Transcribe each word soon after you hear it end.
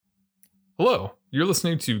Hello, you're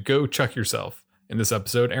listening to Go Chuck Yourself. In this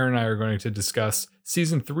episode, Aaron and I are going to discuss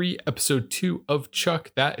Season 3, Episode 2 of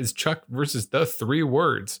Chuck. That is Chuck versus the 3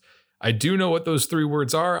 words. I do know what those 3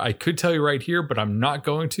 words are. I could tell you right here, but I'm not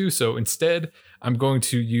going to. So instead, I'm going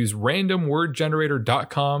to use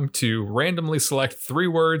randomwordgenerator.com to randomly select 3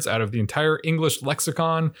 words out of the entire English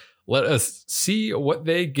lexicon. Let us see what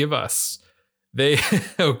they give us.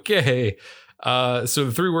 Okay. So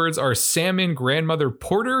the 3 words are salmon grandmother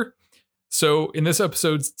porter. So in this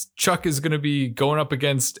episode, Chuck is going to be going up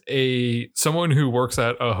against someone who works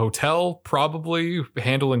at a hotel, probably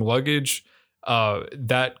handling luggage.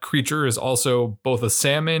 That creature is also both a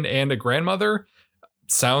salmon and a grandmother.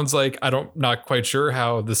 Sounds like not quite sure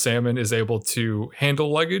how the salmon is able to handle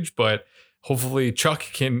luggage, but hopefully Chuck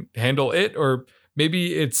can handle it. Or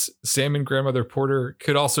maybe it's salmon grandmother porter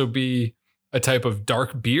could also be a type of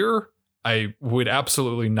dark beer. I would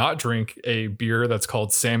absolutely not drink a beer that's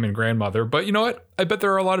called Salmon Grandmother, but you know what? I bet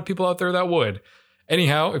there are a lot of people out there that would.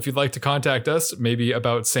 Anyhow, if you'd like to contact us, maybe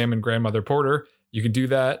about Salmon Grandmother Porter, you can do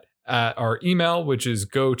that at our email, which is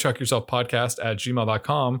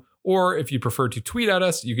gochuckyourselfpodcast@gmail.com. Or if you prefer to tweet at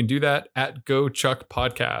us, you can do that at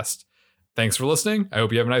gochuckpodcast. Thanks for listening. I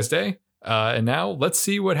hope you have a nice day. And now let's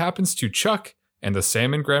see what happens to Chuck and the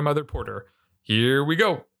Salmon Grandmother Porter. Here we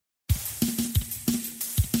go.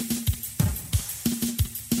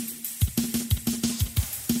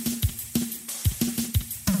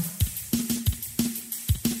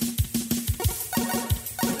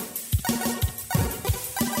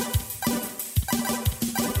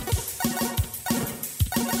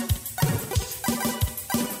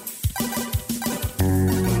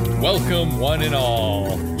 Welcome, one and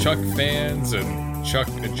all, Chuck fans and Chuck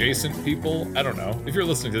adjacent people. I don't know. If you're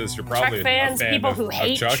listening to this, you're probably Chuck fans, a fan people who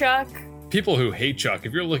hate Chuck. People who hate Chuck.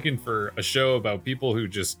 If you're looking for a show about people who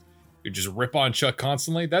just rip on Chuck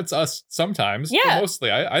constantly, that's us sometimes. Yeah. But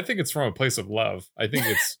mostly, I think it's from a place of love. I think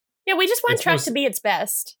it's... Yeah, we just want Chuck to be its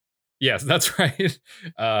best. Yes, that's right.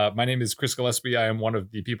 My name is Chris Gillespie. I am one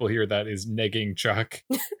of the people here that is negging Chuck.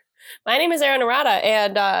 My name is Aaron Arata,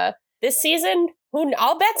 and this season,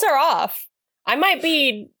 all bets are off. I might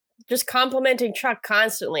be just complimenting Chuck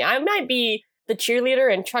constantly. I might be the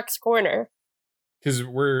cheerleader in Chuck's corner. Because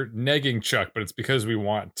we're negging Chuck, but it's because we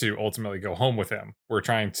want to ultimately go home with him. We're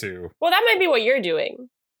trying to... Well, that might be what you're doing.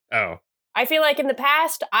 Oh. I feel like in the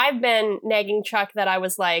past, I've been negging Chuck that I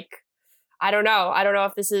was like, I don't know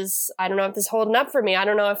if this is holding up for me. I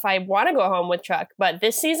don't know if I want to go home with Chuck. But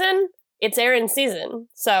this season, it's Aaron's season.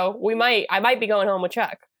 So I might be going home with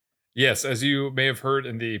Chuck. Yes, as you may have heard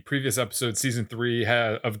in the previous episode, Season 3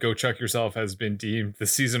 of Go Chuck Yourself has been deemed the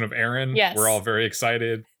season of Aaron. Yes. We're all very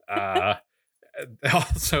excited.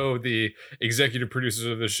 Also, the executive producers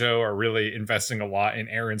of the show are really investing a lot in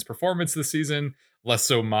Aaron's performance this season, less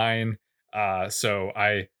so mine. So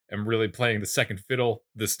I am really playing the second fiddle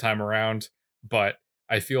this time around, but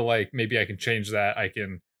I feel like maybe I can change that. I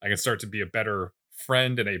can start to be a better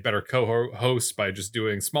friend and a better co-host by just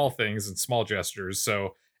doing small things and small gestures.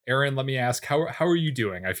 So Aaron, let me ask, how are you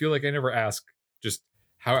doing? I feel like I never ask just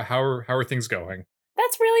how are things going?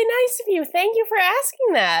 That's really nice of you. Thank you for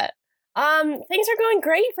asking that. Things are going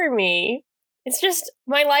great for me. It's just,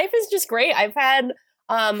 my life is just great. I've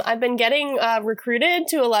been getting recruited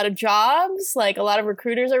to a lot of jobs. Like, a lot of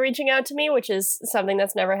recruiters are reaching out to me, which is something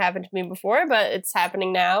that's never happened to me before, but it's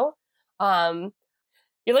happening now. You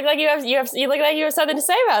look like you have something to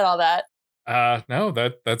say about all that. No,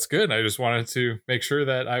 that's good. I just wanted to make sure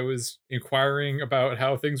that I was inquiring about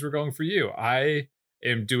how things were going for you. I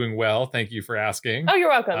am doing well. Thank you for asking. Oh, you're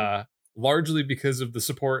welcome. Largely because of the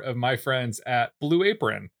support of my friends at Blue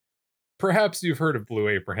Apron. Perhaps you've heard of Blue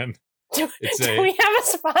Apron. Do we have a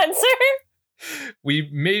sponsor? We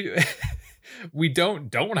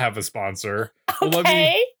don't have a sponsor.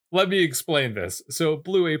 Okay. Let me explain this. So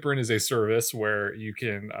Blue Apron is a service where you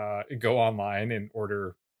can go online and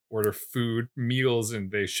order food, meals,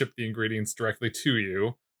 and they ship the ingredients directly to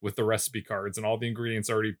you with the recipe cards, and all the ingredients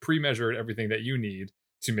already pre-measured, everything that you need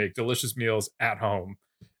to make delicious meals at home.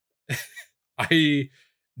 I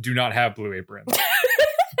do not have Blue Apron,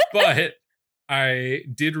 but I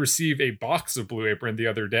did receive a box of Blue Apron the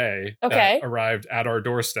other day. Okay. That arrived at our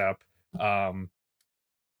doorstep. I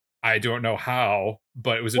don't know how,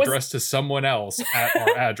 but it was addressed to someone else at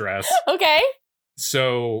our address. Okay.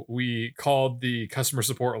 So we called the customer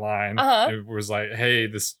support line. Uh-huh. It was like, hey,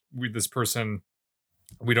 this person,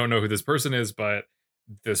 we don't know who this person is, but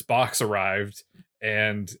this box arrived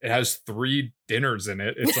and it has 3 dinners in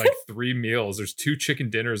it. It's like 3 meals. There's 2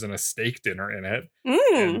 chicken dinners and a steak dinner in it.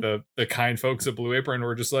 And the kind folks at Blue Apron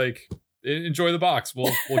were just like, enjoy the box.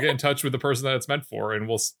 We'll get in touch with the person that it's meant for, and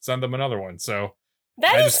we'll send them another one. So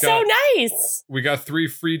that is so nice. We got 3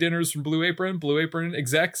 free dinners from Blue Apron. Blue Apron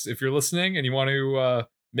execs, if you're listening and you want to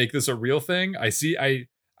make this a real thing,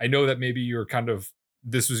 I know that maybe you're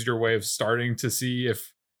this was your way of starting to see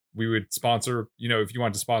if we would sponsor, if you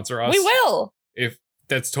want to sponsor us. We will. If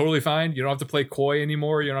that's totally fine. You don't have to play coy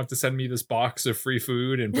anymore. You don't have to send me this box of free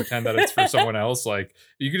food and pretend that it's for someone else. Like,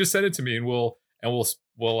 you can just send it to me, and we'll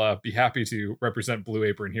be happy to represent Blue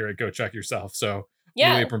Apron here at Go Chuck Yourself. So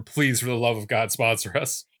yeah. Blue Apron, please, for the love of God, sponsor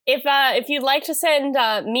us. If you'd like to send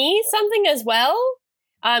me something as well,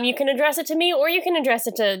 you can address it to me, or you can address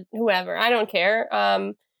it to whoever. I don't care.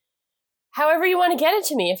 However you want to get it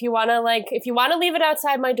to me. If you want to leave it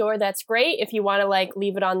outside my door, that's great. If you want to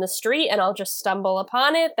leave it on the street and I'll just stumble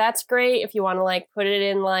upon it, that's great. If you want to put it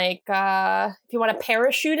in if you want to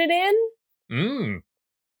parachute it in.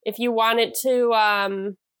 If you want it to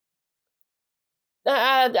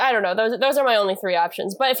I don't know. Those are my only 3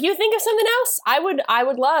 options. But if you think of something else, I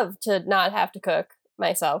would love to not have to cook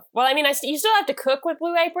myself. Well, I mean, you still have to cook with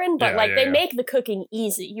Blue Apron, but they make the cooking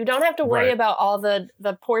easy. You don't have to worry about all the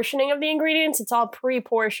portioning of the ingredients. It's all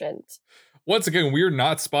pre-portioned. Once again, we're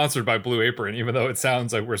not sponsored by Blue Apron, even though it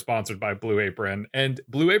sounds like we're sponsored by Blue Apron. And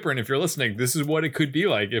Blue Apron, if you're listening, this is what it could be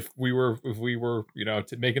like if we were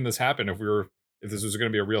making this happen, if this was going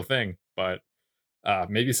to be a real thing. But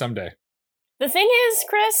maybe someday. The thing is,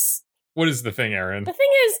 Chris. What is the thing, Erin? The thing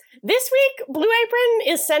is, this week, Blue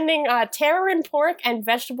Apron is sending Terran pork and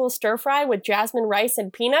vegetable stir fry with jasmine rice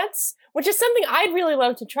and peanuts, which is something I'd really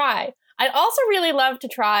love to try. I'd also really love to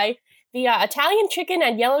try the Italian chicken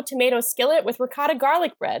and yellow tomato skillet with ricotta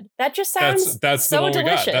garlic bread. That just sounds that's so the one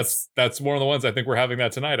delicious. We got. That's one of the ones I think we're having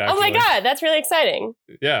that tonight, actually. Oh my God, that's really exciting.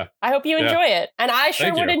 Yeah. I hope you enjoy it. And I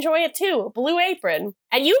sure would enjoy it too. Blue Apron.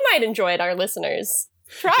 And you might enjoy it, our listeners.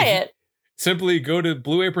 Try it. Simply go to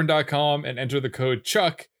blueapron.com and enter the code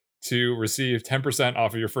CHUCK to receive 10%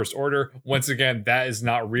 off of your first order. Once again, that is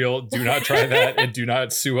not real. Do not try that, and do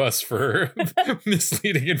not sue us for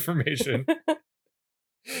misleading information.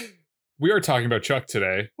 We are talking about Chuck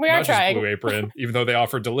today. We are trying. Just Blue Apron, even though they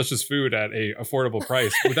offer delicious food at a affordable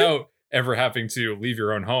price without ever having to leave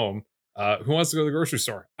your own home. Who wants to go to the grocery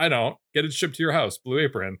store? I don't. Get it shipped to your house. Blue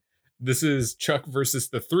Apron. This is Chuck versus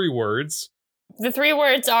the 3 words. The 3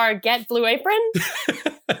 words are get Blue Apron.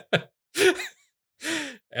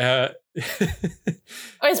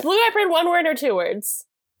 Is Blue Apron 1 word or 2 words?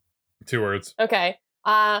 2 words. Okay.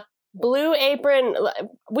 Blue Apron.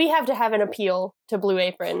 We have to have an appeal to Blue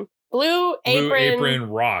Apron. Blue Apron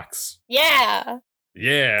rocks. Yeah.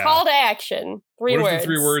 Yeah. Call to action. 3 words. What if the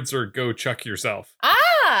 3 words are go chuck yourself?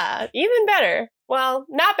 Even better. Well,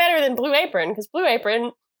 not better than Blue Apron, because Blue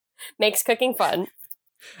Apron makes cooking fun.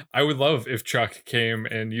 I would love if Chuck came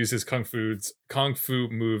and used his kung fu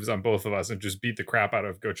moves on both of us and just beat the crap out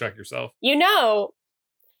of Go Chuck Yourself.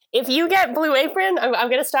 If you get Blue Apron, I'm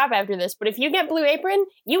going to stop after this, but if you get Blue Apron,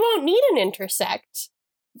 you won't need an Intersect.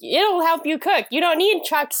 It'll help you cook. You don't need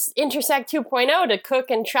Chuck's Intersect 2.0 to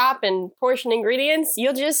cook and chop and portion ingredients.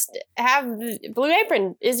 You'll just have Blue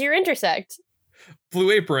Apron is your Intersect.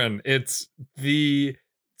 Blue Apron, it's the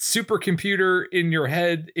supercomputer in your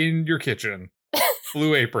head in your kitchen.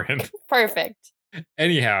 Blue Apron. Perfect.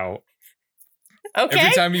 Anyhow. Okay.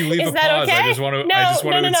 Every time you leave a pause, okay? I just want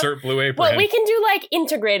to insert Blue Apron. Well, we can do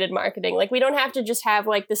integrated marketing. We don't have to just have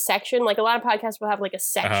the section. A lot of podcasts will have a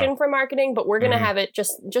section for marketing, but we're going to have it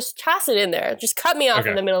just toss it in there. Just cut me off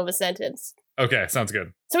in the middle of a sentence. Okay, sounds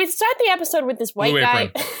good. So we start the episode with this white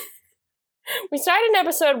guy. We start an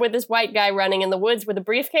episode with this white guy running in the woods with a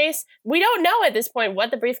briefcase. We don't know at this point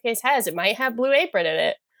what the briefcase has. It might have Blue Apron in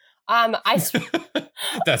it.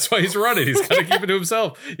 That's why he's running. He's got to keep it to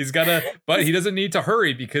himself. But he doesn't need to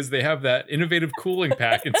hurry because they have that innovative cooling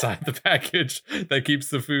pack inside the package that keeps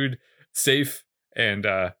the food safe and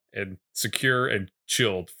secure and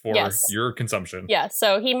chilled for your consumption. Yeah,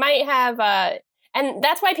 so he might have, and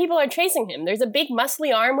that's why people are chasing him. There's a big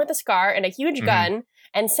muscly arm with a scar and a huge gun,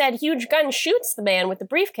 and said huge gun shoots the man with the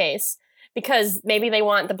briefcase. Because maybe they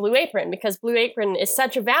want the Blue Apron, because Blue Apron is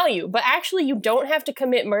such a value. But actually, you don't have to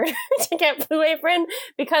commit murder to get Blue Apron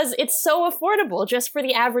because it's so affordable just for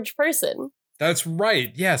the average person. That's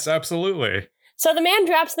right. Yes, absolutely. So the man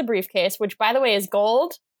drops the briefcase, which, by the way, is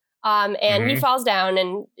gold. And he falls down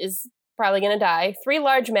and is probably going to die. 3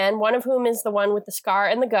 large men, one of whom is the one with the scar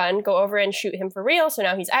and the gun, go over and shoot him for real. So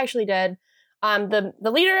now he's actually dead. The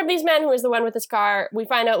leader of these men, who is the one with the scar, we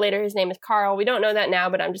find out later his name is Carl. We don't know that now,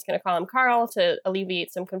 but I'm just going to call him Carl to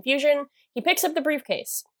alleviate some confusion. He picks up the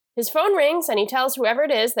briefcase. His phone rings, and he tells whoever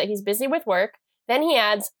it is that he's busy with work. Then he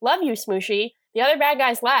adds, "Love you, Smooshy." The other bad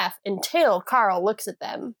guys laugh until Carl looks at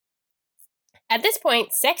them. At this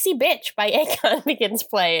point, Sexy Bitch by Akon begins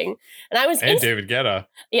playing. And David Guetta.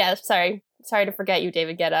 Yeah, sorry to forget you,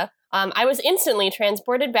 David Guetta. I was instantly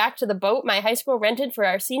transported back to the boat my high school rented for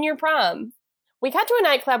our senior prom. We cut to a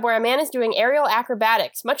nightclub where a man is doing aerial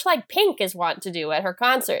acrobatics, much like Pink is wont to do at her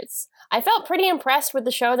concerts. I felt pretty impressed with the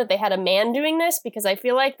show that they had a man doing this, because I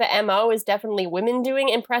feel like the MO is definitely women doing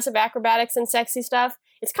impressive acrobatics and sexy stuff.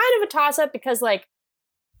 It's kind of a toss-up because, like,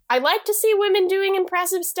 I like to see women doing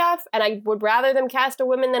impressive stuff, and I would rather them cast a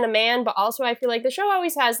woman than a man, but also I feel like the show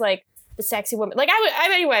always has, like, the sexy woman. Like,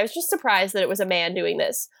 anyway, I was just surprised that it was a man doing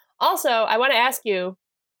this. Also, I want to ask you,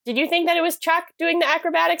 did you think that it was Chuck doing the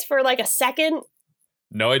acrobatics for, like, a second?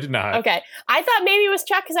 No, I did not. Okay. I thought maybe it was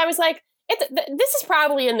Chuck, because I was like, this is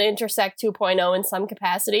probably in the Intersect 2.0 in some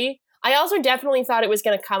capacity. I also definitely thought it was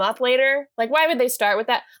going to come up later. Like, why would they start with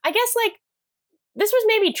that? I guess, like, this was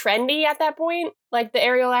maybe trendy at that point, like the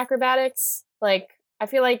aerial acrobatics. Like, I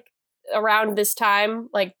feel like around this time,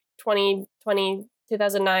 like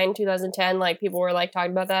 2009, 2010, like people were like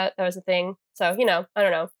talking about that. That was a thing. So, you know, I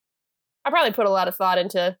don't know. I probably put a lot of thought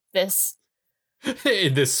into this.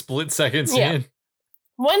 In this split second scene. Yeah.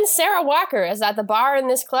 One Sarah Walker is at the bar in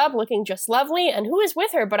this club looking just lovely, and who is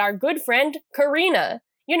with her but our good friend Karina?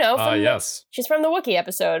 You know, yes. She's from the Wookiee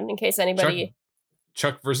episode, in case anybody...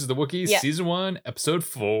 Chuck versus the Wookiees, Season 1, Episode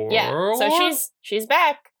 4. Yeah, so she's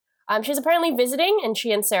back. She's apparently visiting, and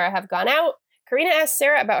she and Sarah have gone out. Karina asks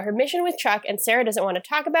Sarah about her mission with Chuck, and Sarah doesn't want to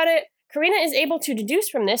talk about it. Karina is able to deduce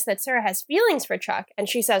from this that Sarah has feelings for Chuck, and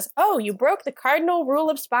she says, "Oh, you broke the cardinal rule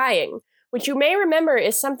of spying," which you may remember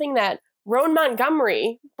is something that Roan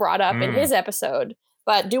Montgomery brought up in his episode.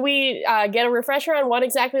 But do we get a refresher on what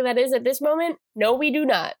exactly that is at this moment? No, we do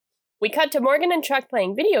not. We cut to Morgan and Chuck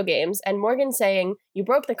playing video games, and Morgan saying, "You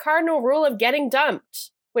broke the cardinal rule of getting dumped,"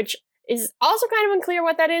 which is also kind of unclear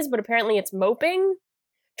what that is, but apparently it's moping.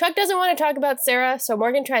 Chuck doesn't want to talk about Sarah, so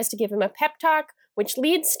Morgan tries to give him a pep talk, which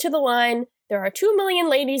leads to the line, "There are 2 million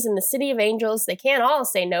ladies in the City of Angels. They can't all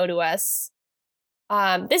say no to us."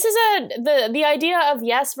 This is the idea of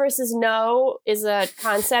yes versus no is a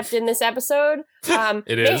concept in this episode.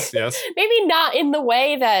 It is, yes. Maybe not in the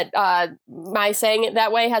way that my saying it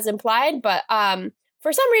that way has implied, but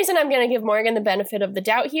for some reason I'm going to give Morgan the benefit of the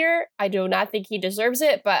doubt here. I do not think he deserves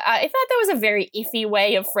it, but I thought that was a very iffy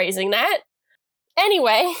way of phrasing that.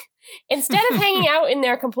 Anyway, instead of hanging out in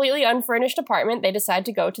their completely unfurnished apartment, they decide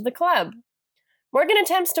to go to the club. Morgan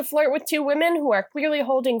attempts to flirt with 2 women who are clearly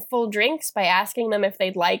holding full drinks by asking them if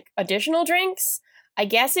they'd like additional drinks. I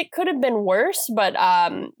guess it could have been worse, but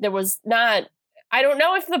there was not... I don't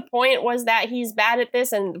know if the point was that he's bad at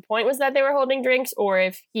this and the point was that they were holding drinks, or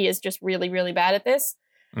if he is just really, really bad at this.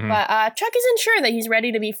 Mm-hmm. But Chuck isn't sure that he's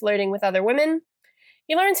ready to be flirting with other women.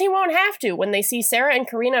 He learns he won't have to when they see Sarah and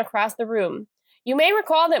Karina across the room. You may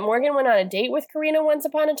recall that Morgan went on a date with Karina once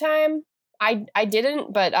upon a time. I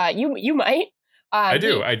didn't, but you might. I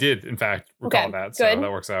did, in fact, recall that, so good.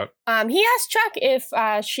 That works out. He asked Chuck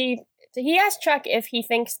if he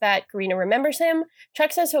thinks that Karina remembers him.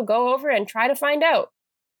 Chuck says he'll go over and try to find out.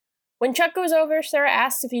 When Chuck goes over, Sarah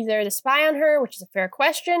asks if he's there to spy on her, which is a fair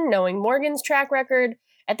question, knowing Morgan's track record.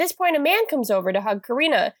 At this point, a man comes over to hug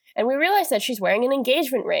Karina, and we realize that she's wearing an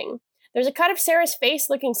engagement ring. There's a cut of Sarah's face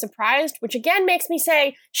looking surprised, which again makes me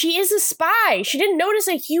say, she is a spy. She didn't notice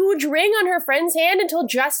a huge ring on her friend's hand until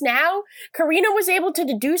just now. Karina was able to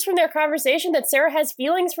deduce from their conversation that Sarah has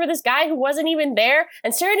feelings for this guy who wasn't even there,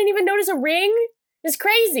 and Sarah didn't even notice a ring? It's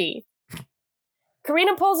crazy.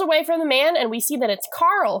 Karina pulls away from the man, and we see that it's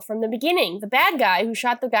Carl from the beginning, the bad guy who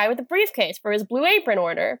shot the guy with the briefcase for his Blue Apron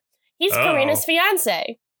order. He's Karina's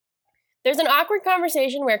fiancé. There's an awkward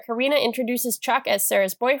conversation where Karina introduces Chuck as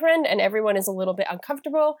Sarah's boyfriend, and everyone is a little bit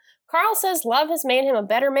uncomfortable. Carl says love has made him a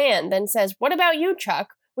better man, then says, "What about you, Chuck?"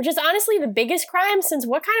 Which is honestly the biggest crime, since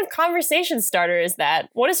what kind of conversation starter is that?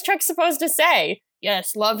 What is Chuck supposed to say?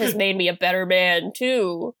 "Yes, love has made me a better man,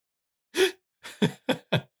 too."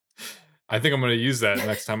 I think I'm going to use that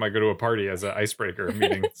next time I go to a party as an icebreaker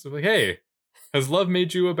meeting. So like, hey, has love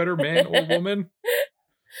made you a better man or woman?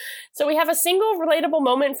 So we have a single relatable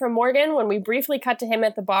moment from Morgan when we briefly cut to him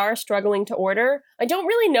at the bar struggling to order. I don't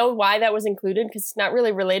really know why that was included because it's not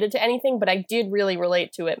really related to anything, but I did really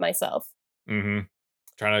relate to it myself. Mm-hmm.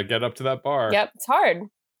 Trying to get up to that bar. Yep, it's hard.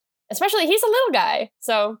 Especially, he's a little guy,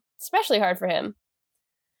 so especially hard for him.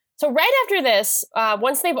 So right after this,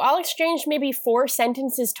 once they've all exchanged maybe 4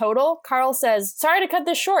 sentences total, Carl says, "Sorry to cut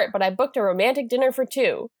this short, but I booked a romantic dinner for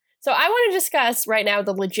 2. So I want to discuss right now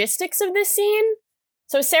the logistics of this scene.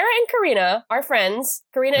 So Sarah and Karina are friends.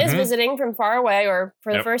 Karina is visiting from far away or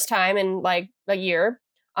for the first time in like a year.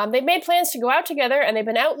 They've made plans to go out together, and they've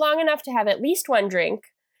been out long enough to have at least one drink.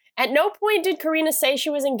 At no point did Karina say she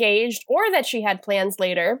was engaged or that she had plans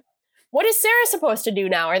later. What is Sarah supposed to do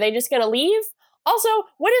now? Are they just going to leave? Also,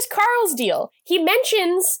 what is Carl's deal? He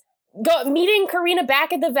mentions meeting Karina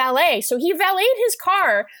back at the valet. So he valeted his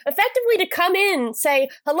car effectively to come in, say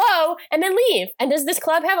hello, and then leave. And does this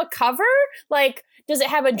club have a cover? Like, does it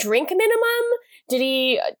have a drink minimum? Did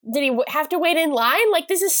he have to wait in line? Like,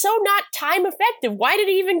 this is so not time effective. Why did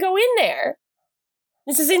he even go in there?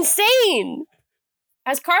 This is insane.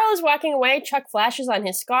 As Carl is walking away, Chuck flashes on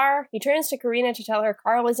his scar. He turns to Karina to tell her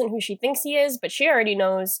Carl isn't who she thinks he is, but she already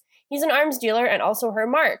knows. He's an arms dealer and also her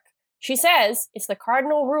mark. She says, it's the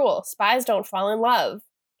cardinal rule, spies don't fall in love.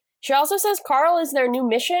 She also says Carl is their new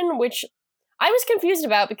mission, which I was confused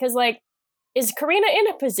about because, like, is Karina in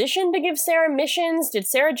a position to give Sarah missions? Did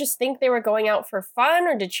Sarah just think they were going out for fun,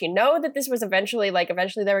 or did she know that this was eventually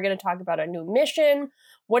they were going to talk about a new mission?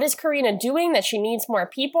 What is Karina doing that she needs more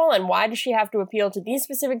people, and why does she have to appeal to these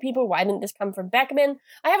specific people? Why didn't this come from Beckman?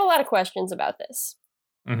 I have a lot of questions about this.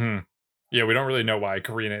 Mm-hmm. Yeah, we don't really know why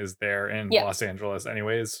Karina is there in Los Angeles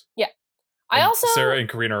anyways. Yeah. Sarah and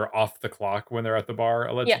Karina are off the clock when they're at the bar,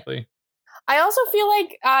 allegedly. Yeah. I also feel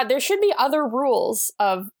like there should be other rules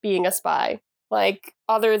of being a spy, like,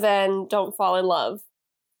 other than don't fall in love.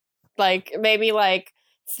 Like, maybe, like,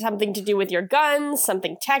 something to do with your guns,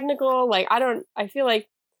 something technical. Like, I feel like,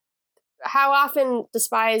 how often do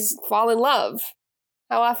spies fall in love?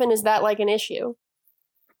 How often is that, like, an issue?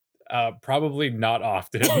 Probably not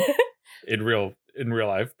often in real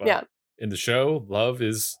life, but in the show, love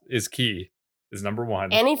is key, is number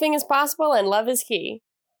one. Anything is possible, and love is key.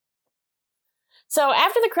 So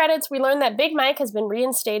after the credits, we learn that Big Mike has been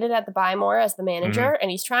reinstated at the Buy More as the manager,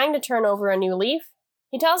 and he's trying to turn over a new leaf.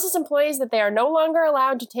 He tells his employees that they are no longer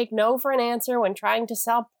allowed to take no for an answer when trying to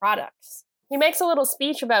sell products. He makes a little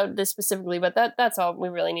speech about this specifically, but that's all we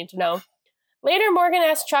really need to know. Later, Morgan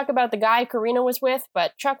asks Chuck about the guy Karina was with,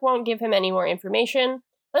 but Chuck won't give him any more information.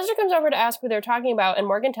 Lester comes over to ask who they're talking about, and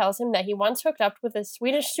Morgan tells him that he once hooked up with a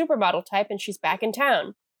Swedish supermodel type and she's back in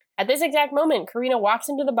town. At this exact moment, Karina walks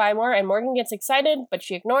into the Buy More and Morgan gets excited, but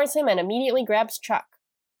she ignores him and immediately grabs Chuck.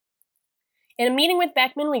 In a meeting with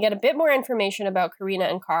Beckman, we get a bit more information about Karina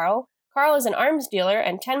and Carl. Carl is an arms dealer,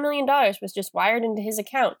 and $10 million was just wired into his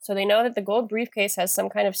account, so they know that the gold briefcase has some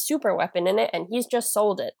kind of super weapon in it, and he's just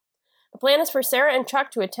sold it. The plan is for Sarah and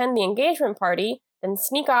Chuck to attend the engagement party, then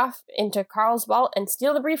sneak off into Carl's vault and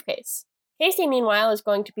steal the briefcase. Casey, meanwhile, is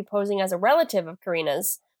going to be posing as a relative of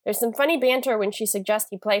Karina's. There's some funny banter when she suggests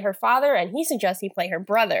he play her father, and he suggests he play her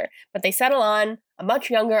brother, but they settle on a much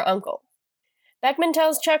younger uncle. Beckman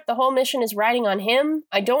tells Chuck the whole mission is riding on him.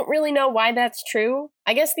 I don't really know why that's true.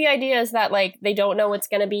 I guess the idea is that, like, they don't know what's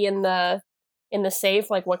going to be in the safe,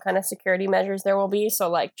 like what kind of security measures there will be, so,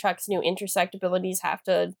 like, Chuck's new intersect abilities have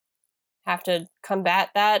to combat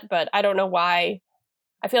that, but I don't know why.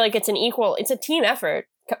 I feel like it's a team effort,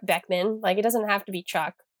 Beckman. Like, it doesn't have to be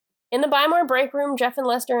Chuck. In the Buy More break room, Jeff and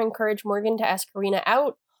Lester encourage Morgan to ask Karina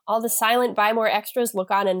out. All the silent Buy More extras look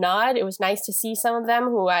on and nod. It was nice to see some of them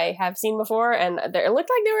who I have seen before, and it looked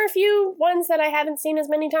like there were a few ones that I haven't seen as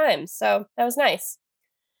many times, so that was nice.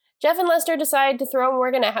 Jeff and Lester decide to throw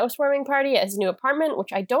Morgan a housewarming party at his new apartment,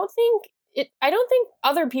 which I don't think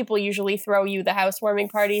other people usually throw you the housewarming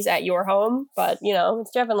parties at your home, but, you know,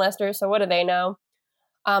 it's Jeff and Lester, so what do they know?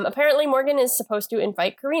 Apparently Morgan is supposed to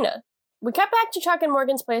invite Karina. We cut back to Chuck and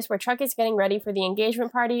Morgan's place where Chuck is getting ready for the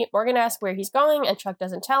engagement party. Morgan asks where he's going, and Chuck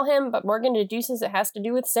doesn't tell him, but Morgan deduces it has to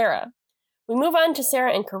do with Sarah. We move on to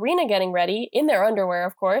Sarah and Karina getting ready, in their underwear,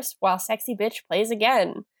 of course, while Sexy Bitch plays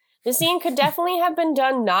again. This scene could definitely have been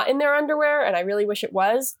done not in their underwear, and I really wish it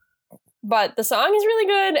was. But the song is really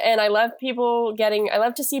good, and I love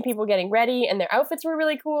to see people getting ready, and their outfits were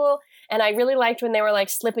really cool, and I really liked when they were,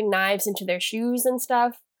 like, slipping knives into their shoes and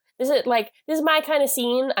stuff. This is my kind of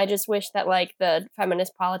scene. I just wish that, like, the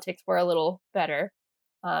feminist politics were a little better.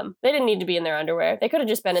 They didn't need to be in their underwear. They could have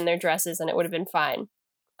just been in their dresses and it would have been fine.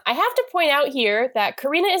 I have to point out here that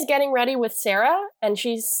Karina is getting ready with Sarah, and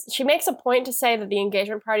she makes a point to say that the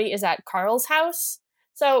engagement party is at Carl's house.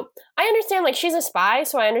 So I understand, like, she's a spy,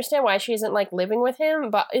 so I understand why she isn't, like, living with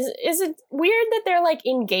him, but is it weird that they're, like,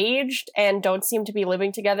 engaged and don't seem to be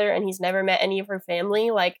living together and he's never met any of her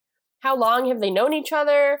family? Like, how long have they known each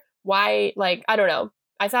other? Why, like, I don't know.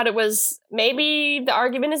 I thought it was, maybe the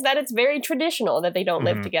argument is that it's very traditional that they don't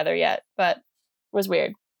live together yet, but it was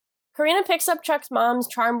weird. Karina picks up Chuck's mom's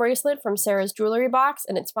charm bracelet from Sarah's jewelry box,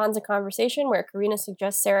 and it spawns a conversation where Karina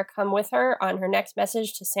suggests Sarah come with her on her next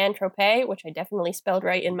message to Saint-Tropez, which I definitely spelled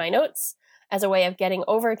right in my notes, as a way of getting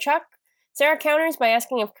over Chuck. Sarah counters by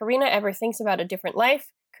asking if Karina ever thinks about a different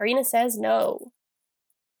life. Karina says no.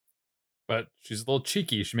 But she's a little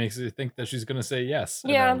cheeky. She makes you think that she's going to say yes.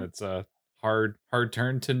 And Yeah. then it's a hard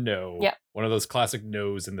turn to no. Yeah. One of those classic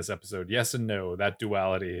no's in this episode. Yes and no. That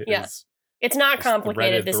duality Yeah. is... It's not Just complicated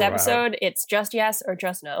threaded this throughout. episode. It's just yes or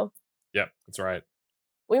just no. Yep, that's right.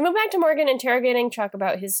 We move back to Morgan interrogating Chuck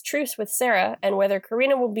about his truce with Sarah and whether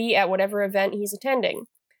Karina will be at whatever event he's attending.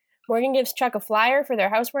 Morgan gives Chuck a flyer for their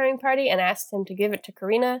housewarming party and asks him to give it to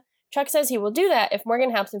Karina. Chuck says he will do that if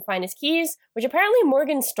Morgan helps him find his keys, which apparently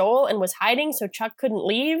Morgan stole and was hiding so Chuck couldn't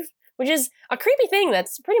leave, which is a creepy thing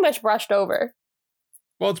that's pretty much brushed over.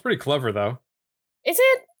 Well, it's pretty clever, though. Is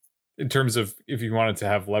it? In terms of if you wanted to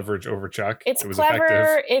have leverage over Chuck, It's it was clever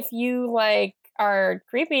effective. if you, like, are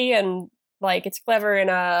creepy and, like, it's clever in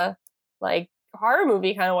a, like, horror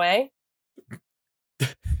movie kind of way.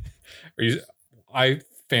 I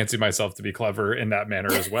fancy myself to be clever in that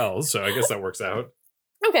manner as well, so I guess that works out.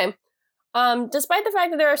 Okay. Despite the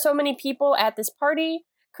fact that there are so many people at this party,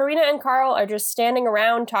 Karina and Carl are just standing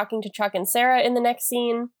around talking to Chuck and Sarah in the next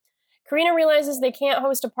scene. Karina realizes they can't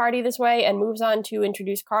host a party this way and moves on to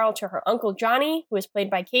introduce Carl to her uncle Johnny, who is played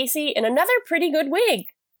by Casey, in another pretty good wig.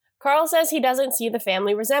 Carl says he doesn't see the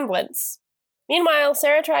family resemblance. Meanwhile,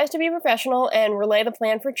 Sarah tries to be professional and relay the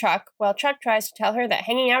plan for Chuck, while Chuck tries to tell her that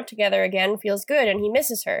hanging out together again feels good and he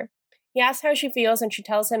misses her. He asks how she feels and she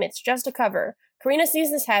tells him it's just a cover. Karina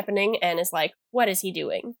sees this happening and is like, what is he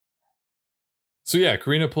doing? So yeah,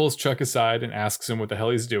 Karina pulls Chuck aside and asks him what the hell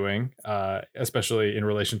he's doing, especially in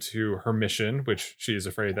relation to her mission, which she is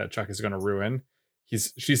afraid that Chuck is going to ruin.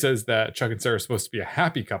 She says that Chuck and Sarah are supposed to be a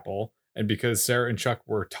happy couple, and because Sarah and Chuck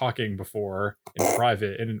were talking before in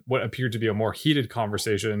private in what appeared to be a more heated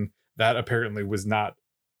conversation, that apparently was not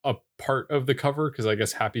a part of the cover, because I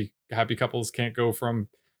guess happy couples can't go from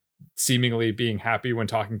seemingly being happy when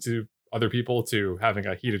talking to other people to having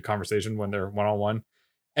a heated conversation when they're one-on-one.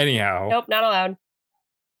 Anyhow, Nope, not allowed.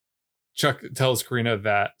 Chuck tells Karina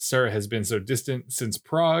that Sarah has been so distant since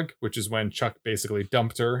Prague, which is when Chuck basically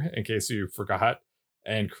dumped her, in case you forgot.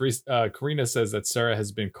 And Karina says that Sarah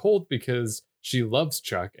has been cold because she loves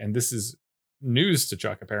Chuck, and this is news to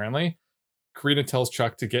Chuck, apparently. Karina tells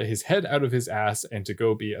Chuck to get his head out of his ass and to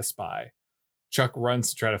go be a spy. Chuck runs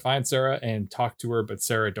to try to find Sarah and talk to her, but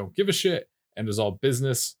Sarah don't give a shit and is all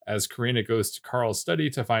business as Karina goes to Carl's study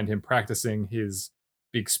to find him practicing his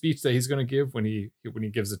big speech that he's going to give when he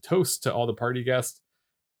gives a toast to all the party guests.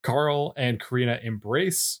 Carl and Karina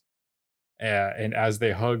embrace, and as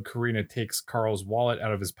they hug, Karina takes Carl's wallet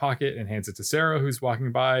out of his pocket and hands it to Sarah, who's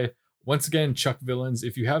walking by. Once again, Chuck villains,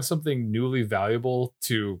 if you have something newly valuable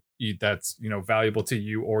to that's valuable to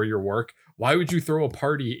you or your work, why would you throw a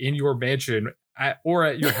party in your mansion or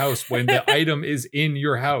at your house when the item is in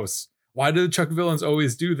your house? Why do the Chuck villains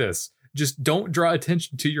always do this? Just don't draw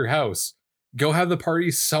attention to your house. Go have the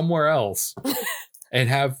party somewhere else and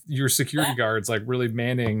have your security guards like really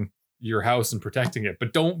manning your house and protecting it.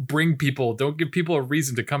 But don't give people a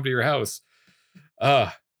reason to come to your house.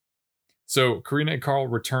 So Karina and Carl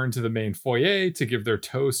return to the main foyer to give their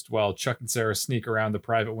toast while Chuck and Sarah sneak around the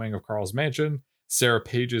private wing of Carl's mansion. Sarah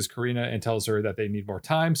pages Karina and tells her that they need more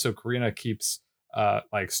time. So Karina keeps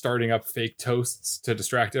starting up fake toasts to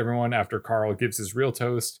distract everyone after Carl gives his real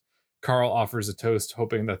toast. Carl offers a toast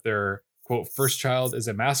hoping that their quote first child is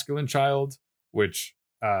a masculine child, which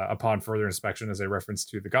upon further inspection is a reference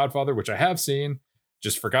to The Godfather, which I have seen.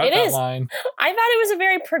 Just forgot that line. I thought it was a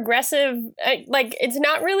very progressive, it's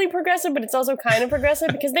not really progressive, but it's also kind of progressive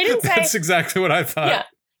because they didn't say. That's exactly what I thought. Yeah,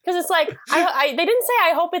 because it's like they didn't say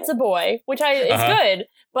I hope it's a boy, which is good,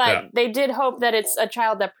 but they did hope that it's a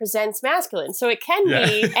child that presents masculine, so it can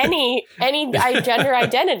be any gender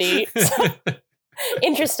identity. So,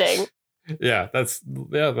 interesting. Yeah, that's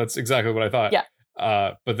exactly what I thought. Yeah.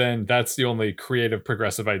 But then that's the only creative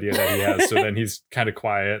progressive idea that he has. So then he's kind of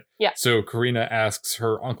quiet. Yeah. So Karina asks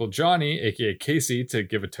her Uncle Johnny, aka Casey, to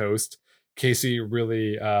give a toast. Casey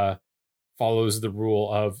really follows the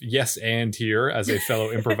rule of yes and here as a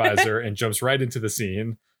fellow improviser and jumps right into the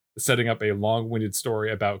scene, setting up a long-winded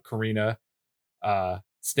story about Karina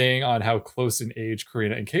staying on how close in age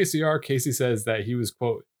Karina and Casey are. Casey says that he was,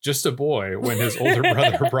 quote, just a boy when his older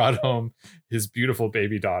brother brought home his beautiful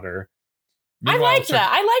baby daughter. Meanwhile, I liked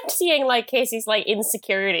that. I liked seeing Casey's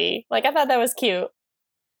insecurity. I thought that was cute.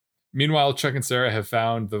 Meanwhile, Chuck and Sarah have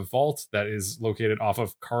found the vault that is located off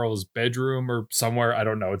of Carl's bedroom or somewhere. I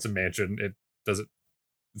don't know. It's a mansion.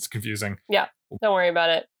 It's confusing. Yeah, don't worry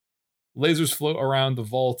about it. Lasers float around the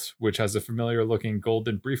vault, which has a familiar looking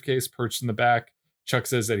golden briefcase perched in the back. Chuck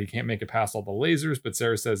says that he can't make it past all the lasers, but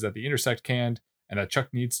Sarah says that the Intersect can, and that Chuck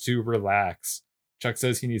needs to relax. Chuck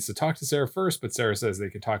says he needs to talk to Sarah first, but Sarah says they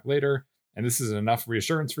can talk later. And this is enough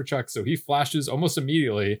reassurance for Chuck, so he flashes almost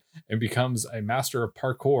immediately and becomes a master of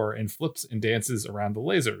parkour and flips and dances around the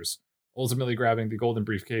lasers, ultimately grabbing the golden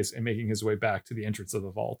briefcase and making his way back to the entrance of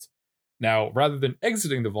the vault. Now, rather than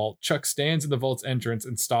exiting the vault, Chuck stands in the vault's entrance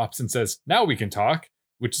and stops and says, "Now we can talk,"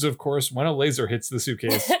 which is, of course, when a laser hits the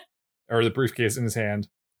suitcase or the briefcase in his hand,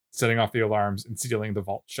 setting off the alarms and sealing the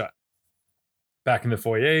vault shut. Back in the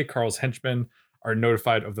foyer, Carl's henchmen are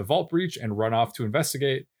notified of the vault breach and run off to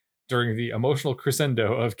investigate during the emotional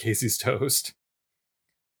crescendo of Casey's toast.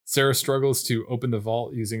 Sarah struggles to open the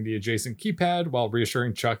vault using the adjacent keypad while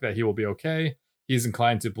reassuring Chuck that he will be okay. He's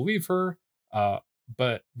inclined to believe her,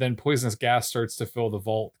 but then poisonous gas starts to fill the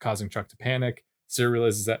vault, causing Chuck to panic. Sarah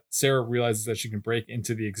realizes that she can break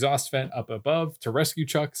into the exhaust vent up above to rescue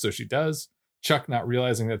Chuck, so she does. Chuck, not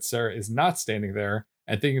realizing that Sarah is not standing there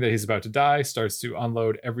and thinking that he's about to die, starts to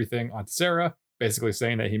unload everything onto Sarah, basically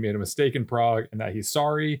saying that he made a mistake in Prague and that he's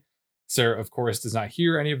sorry. Sarah, of course, does not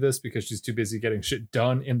hear any of this because she's too busy getting shit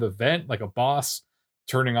done in the vent like a boss,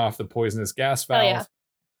 turning off the poisonous gas valve. Oh, yeah.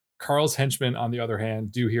 Carl's henchmen, on the other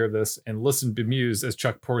hand, do hear this and listen bemused as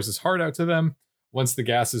Chuck pours his heart out to them. Once the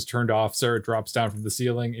gas is turned off, Sarah drops down from the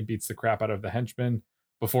ceiling and beats the crap out of the henchmen.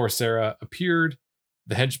 Before Sarah appeared,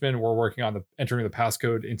 the henchmen were working on entering the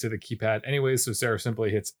passcode into the keypad anyway, so Sarah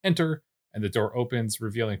simply hits enter, and the door opens,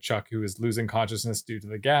 revealing Chuck, who is losing consciousness due to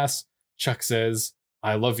the gas. Chuck says,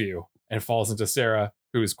 "I love you," and falls into Sarah,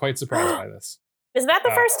 who is quite surprised by this. Is that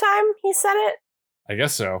the first time he said it? I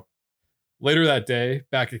guess so. Later that day,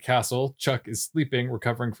 back at Castle, Chuck is sleeping,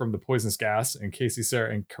 recovering from the poisonous gas, and Casey,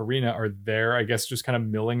 Sarah, and Karina are there, I guess just kind of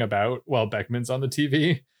milling about while Beckman's on the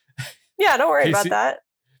TV. Yeah, don't worry about that.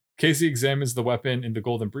 Casey examines the weapon in the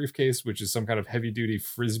golden briefcase, which is some kind of heavy-duty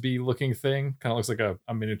frisbee-looking thing. Kind of looks like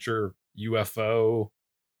a miniature UFO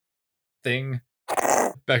thing.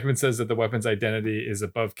 Beckman says that the weapon's identity is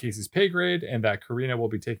above Casey's pay grade and that Karina will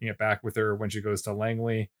be taking it back with her when she goes to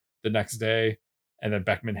Langley the next day. And then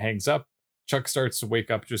Beckman hangs up. Chuck starts to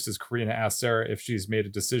wake up just as Karina asks Sarah if she's made a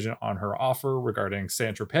decision on her offer regarding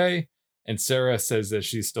Saint-Tropez, and Sarah says that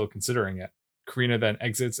she's still considering it. Karina then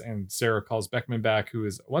exits and Sarah calls Beckman back, who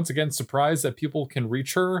is once again surprised that people can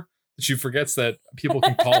reach her. She forgets that people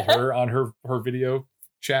can call her on her video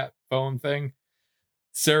chat phone thing.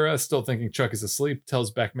 Sarah, still thinking Chuck is asleep,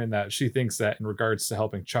 tells Beckman that she thinks that in regards to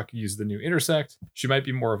helping Chuck use the new intersect, she might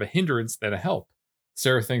be more of a hindrance than a help.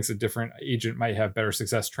 Sarah thinks a different agent might have better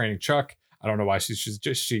success training Chuck. I don't know why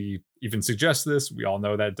she even suggests this. We all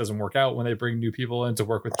know that it doesn't work out when they bring new people in to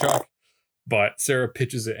work with Chuck. But Sarah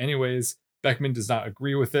pitches it anyways. Beckman does not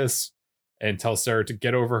agree with this and tells Sarah to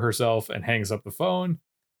get over herself and hangs up the phone.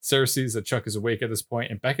 Sarah sees that Chuck is awake at this point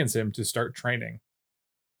and beckons him to start training.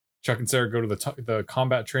 Chuck and Sarah go to the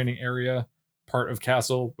combat training area part of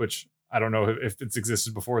Castle, which I don't know if it's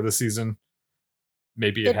existed before this season.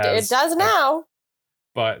 Maybe it has. It does now.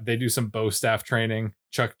 But they do some bow staff training.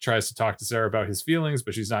 Chuck tries to talk to Sarah about his feelings,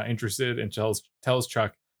 but she's not interested and tells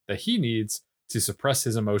Chuck that he needs to suppress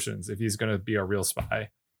his emotions if he's going to be a real spy.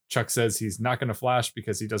 Chuck says he's not going to flash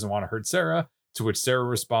because he doesn't want to hurt Sarah, to which Sarah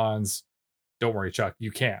responds, "Don't worry, Chuck,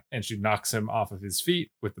 you can't." And she knocks him off of his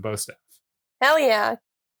feet with the bow staff. Hell yeah.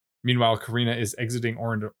 Meanwhile, Karina is exiting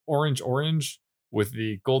Orange with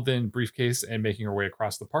the golden briefcase and making her way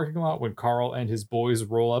across the parking lot when Carl and his boys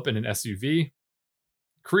roll up in an SUV.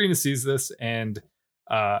 Karina sees this and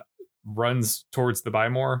runs towards the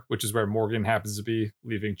Bymore, which is where Morgan happens to be,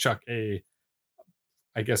 leaving Chuck a,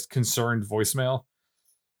 I guess, concerned voicemail.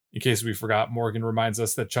 In case we forgot, Morgan reminds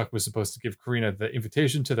us that Chuck was supposed to give Karina the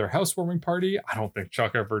invitation to their housewarming party. I don't think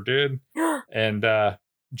Chuck ever did. And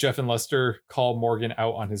Jeff and Lester call Morgan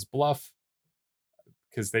out on his bluff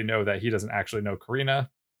because they know that he doesn't actually know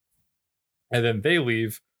Karina. And then they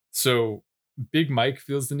leave. So Big Mike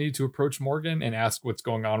feels the need to approach Morgan and ask what's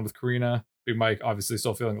going on with Karina. Big Mike obviously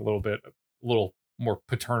still feeling a little more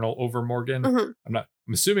paternal over Morgan. Mm-hmm. I'm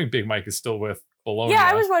assuming Big Mike is still with Bologna. Yeah,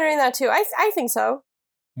 I was wondering that too. I think so.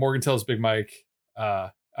 Morgan tells Big Mike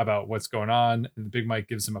about what's going on, and Big Mike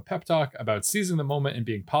gives him a pep talk about seizing the moment and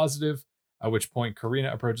being positive, at which point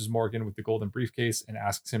Karina approaches Morgan with the golden briefcase and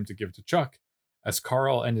asks him to give it to Chuck as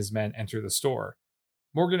Carl and his men enter the store.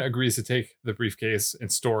 Morgan agrees to take the briefcase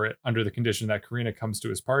and store it under the condition that Karina comes to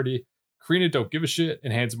his party. Karina don't give a shit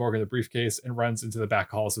and hands Morgan the briefcase and runs into the back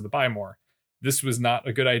halls of the Bymore. This was not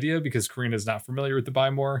a good idea because Karina is not familiar with the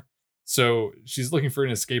Bymore. So she's looking for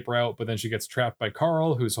an escape route, but then she gets trapped by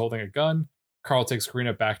Carl, who's holding a gun. Carl takes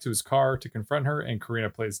Karina back to his car to confront her, and Karina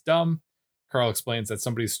plays dumb. Carl explains that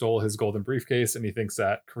somebody stole his golden briefcase, and he thinks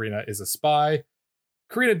that Karina is a spy.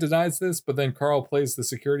 Karina denies this, but then Carl plays the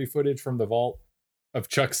security footage from the vault of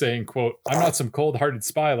Chuck saying, quote, "I'm not some cold-hearted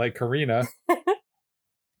spy like Karina."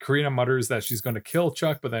 Karina mutters that she's going to kill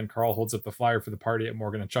Chuck, but then Carl holds up the flyer for the party at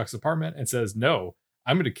Morgan and Chuck's apartment and says, "No,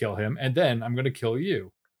 I'm going to kill him, and then I'm going to kill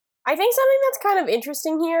you." I think something that's kind of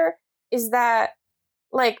interesting here is that,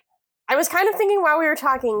 like, I was kind of thinking while we were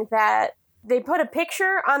talking that they put a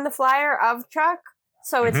picture on the flyer of Chuck.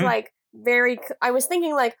 So it's like I was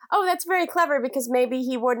thinking like, oh, that's very clever because maybe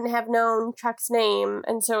he wouldn't have known Chuck's name.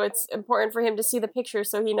 And so it's important for him to see the picture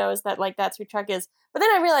so he knows that like that's who Chuck is. But then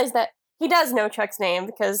I realized that he does know Chuck's name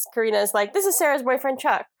because Karina is like, this is Sarah's boyfriend,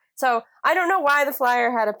 Chuck. So I don't know why the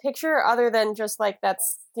flyer had a picture other than just like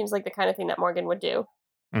seems like the kind of thing that Morgan would do.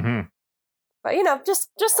 Mm-hmm. But, you know, just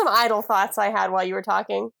some idle thoughts I had while you were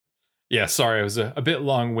talking. Yeah, sorry, I was a bit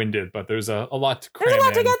long-winded, but there's a lot to cram in. There's a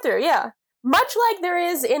lot to get through, yeah. Much like there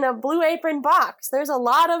is in a Blue Apron box. There's a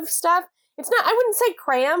lot of stuff. It's not, I wouldn't say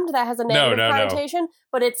crammed, that has a negative connotation,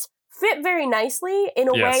 but it's fit very nicely in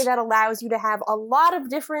a way that allows you to have a lot of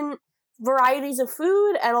different varieties of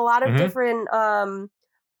food and a lot of different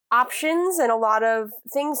options and a lot of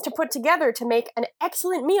things to put together to make an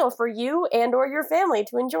excellent meal for you and or your family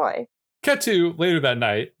to enjoy. Cut to later that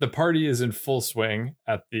night, the party is in full swing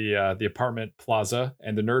at the apartment plaza,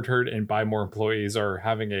 and the Nerd Herd and Buy More employees are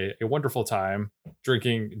having a wonderful time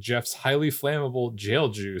drinking Jeff's highly flammable jail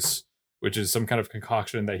juice, which is some kind of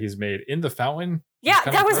concoction that he's made in the fountain. Yeah,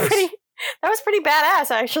 that was pretty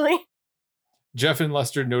badass, actually. Jeff and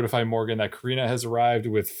Lester notify Morgan that Karina has arrived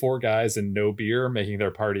with 4 guys and no beer, making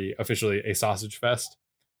their party officially a sausage fest.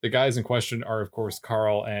 The guys in question are, of course,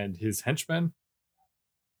 Carl and his henchmen.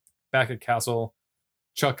 Back at Castle,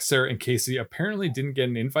 Chuck, Sarah, and Casey apparently didn't get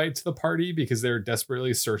an invite to the party because they're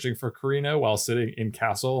desperately searching for Karina while sitting in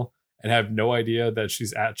Castle and have no idea that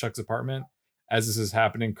she's at Chuck's apartment. As this is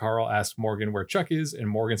happening, Carl asks Morgan where Chuck is, and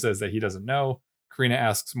Morgan says that he doesn't know. Karina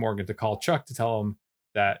asks Morgan to call Chuck to tell him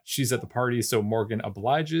that she's at the party, so Morgan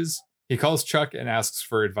obliges. He calls Chuck and asks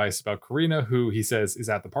for advice about Karina, who he says is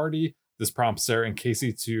at the party. This prompts Sarah and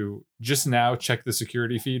Casey to just now check the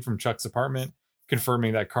security feed from Chuck's apartment,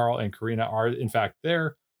 confirming that Carl and Karina are in fact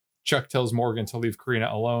there. Chuck tells Morgan to leave Karina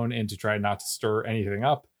alone and to try not to stir anything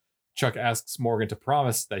up. Chuck asks Morgan to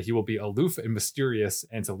promise that he will be aloof and mysterious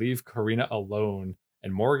and to leave Karina alone.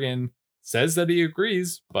 And Morgan says that he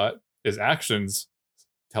agrees, but his actions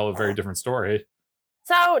tell a very different story.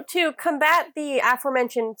 So to combat the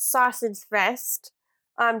aforementioned sausage fest,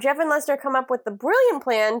 Jeff and Lester come up with the brilliant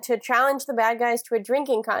plan to challenge the bad guys to a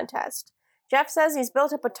drinking contest. Jeff says he's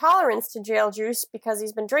built up a tolerance to jail juice because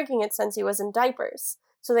he's been drinking it since he was in diapers.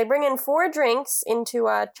 So they bring in 4 drinks into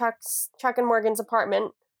Chuck and Morgan's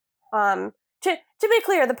apartment. To be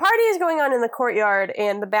clear, the party is going on in the courtyard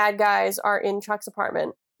and the bad guys are in Chuck's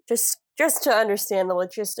apartment. Just to understand the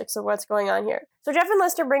logistics of what's going on here. So Jeff and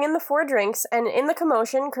Lester bring in the 4 drinks, and in the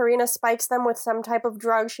commotion, Karina spikes them with some type of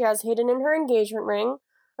drug she has hidden in her engagement ring.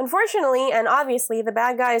 Unfortunately, and obviously, the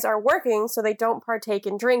bad guys are working so they don't partake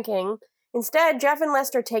in drinking. Instead, Jeff and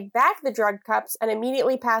Lester take back the drug cups and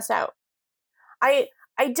immediately pass out. I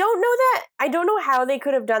don't know that. I don't know how they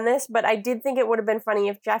could have done this, but I did think it would have been funny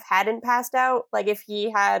if Jeff hadn't passed out. Like if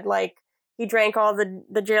he had he drank all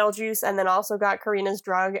the jail juice and then also got Karina's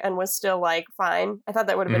drug and was still fine. I thought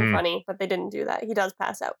that would have been funny, but they didn't do that. He does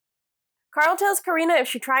pass out. Carl tells Karina if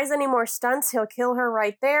she tries any more stunts, he'll kill her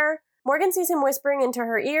right there. Morgan sees him whispering into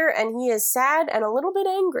her ear and he is sad and a little bit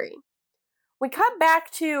angry. We cut back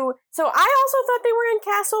to, so I also thought they were in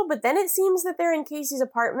Castle, but then it seems that they're in Casey's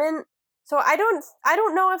apartment. So I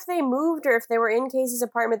don't know if they moved or if they were in Casey's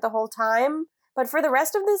apartment the whole time. But for the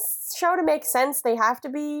rest of this show to make sense, they have to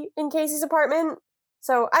be in Casey's apartment.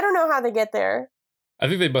 So I don't know how they get there. I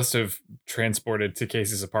think they must have transported to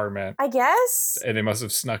Casey's apartment. I guess. And they must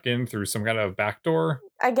have snuck in through some kind of back door.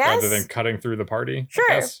 I guess. Rather than cutting through the party.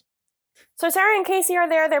 Sure. So Sarah and Casey are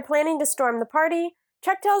there. They're planning to storm the party.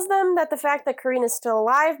 Chuck tells them that the fact that Karina's still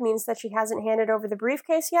alive means that she hasn't handed over the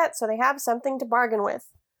briefcase yet, so they have something to bargain with.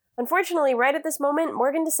 Unfortunately, right at this moment,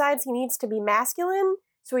 Morgan decides he needs to be masculine,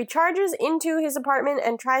 so he charges into his apartment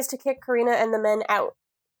and tries to kick Karina and the men out.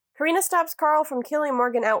 Karina stops Carl from killing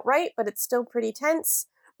Morgan outright, but it's still pretty tense.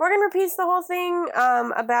 Morgan repeats the whole thing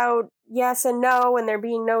about yes and no, and there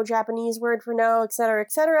being no Japanese word for no, etc.,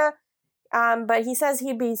 etc., but he says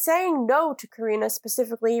he'd be saying no to Karina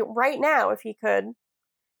specifically right now if he could.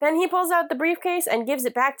 Then he pulls out the briefcase and gives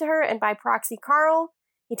it back to her, and by proxy Carl.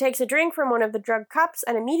 He takes a drink from one of the drug cups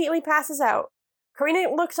and immediately passes out. Karina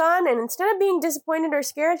looks on, and instead of being disappointed or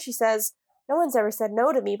scared, she says, "No one's ever said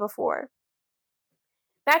no to me before."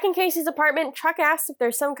 Back in Casey's apartment, Chuck asks if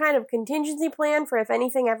there's some kind of contingency plan for if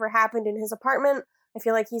anything ever happened in his apartment. I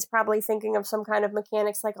feel like he's probably thinking of some kind of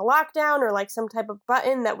mechanics like a lockdown or like some type of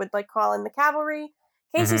button that would like call in the cavalry.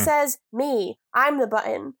 Casey says, me, I'm the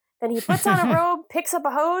button. Then he puts on a robe, picks up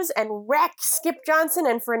a hose, and wrecks Skip Johnson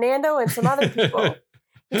and Fernando and some other people.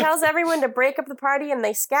 He tells everyone to break up the party and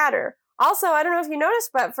they scatter. Also, I don't know if you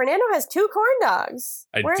noticed, but Fernando has 2 corn dogs.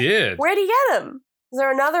 I did. Where'd he get them? Is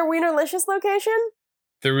there another Wienerlicious location?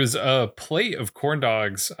 There was a plate of corn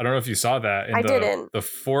dogs. I don't know if you saw that in the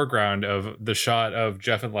foreground of the shot of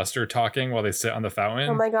Jeff and Lester talking while they sit on the fountain.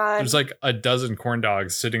 Oh my God. There's like a dozen corn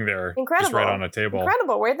dogs sitting there. Incredible. Just right on a table.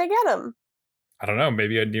 Incredible. Where'd they get them? I don't know.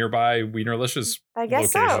 Maybe a nearby Wienerlicious I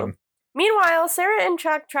guess location. So. Meanwhile, Sarah and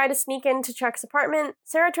Chuck try to sneak into Chuck's apartment.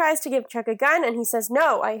 Sarah tries to give Chuck a gun, and he says,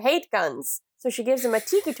 no, I hate guns. So she gives him a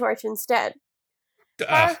tiki torch instead.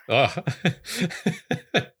 Carl,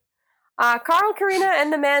 Karina,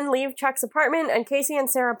 and the men leave Chuck's apartment, and Casey and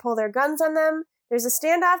Sarah pull their guns on them. There's a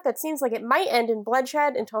standoff that seems like it might end in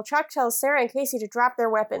bloodshed until Chuck tells Sarah and Casey to drop their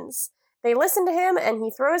weapons. They listen to him, and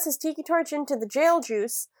he throws his tiki torch into the jail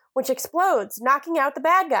juice, which explodes, knocking out the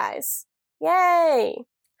bad guys. Yay!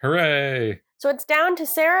 Hooray! So it's down to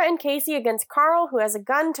Sarah and Casey against Carl, who has a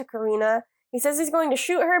gun to Karina. He says he's going to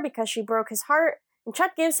shoot her because she broke his heart, and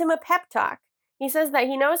Chuck gives him a pep talk. He says that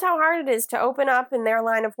he knows how hard it is to open up in their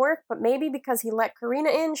line of work, but maybe because he let Karina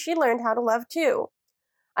in, she learned how to love too.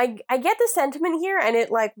 I get the sentiment here, and it,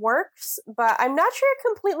 like, works, but I'm not sure it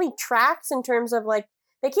completely tracks in terms of, like,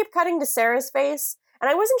 they keep cutting to Sarah's face, and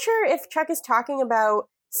I wasn't sure if Chuck is talking about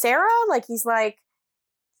Sarah, like, he's like,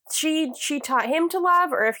 she taught him to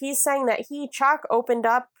love, or if he's saying that Chuck, opened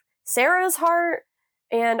up Sarah's heart,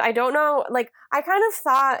 and I don't know, like, I kind of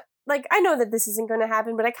thought, like, I know that this isn't going to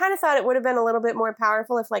happen, but I kind of thought it would have been a little bit more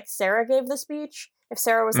powerful if, like, Sarah gave the speech. If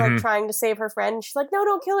Sarah was, like, trying to save her friend. She's like, no,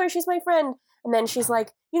 don't kill her. She's my friend. And then she's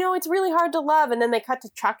like, you know, it's really hard to love. And then they cut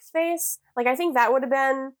to Chuck's face. Like, I think that would have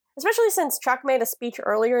been, especially since Chuck made a speech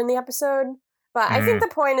earlier in the episode. But I think the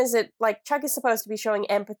point is that, like, Chuck is supposed to be showing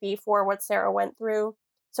empathy for what Sarah went through.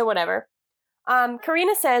 So whatever.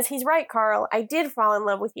 Karina says, he's right, Carl. I did fall in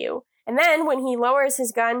love with you. And then, when he lowers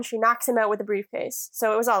his gun, she knocks him out with a briefcase.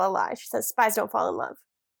 So it was all a lie. She says, spies don't fall in love.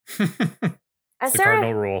 The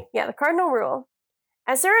cardinal rule. Yeah, the cardinal rule.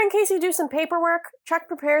 As Sarah and Casey do some paperwork, Chuck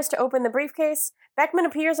prepares to open the briefcase. Beckman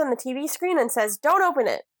appears on the TV screen and says, don't open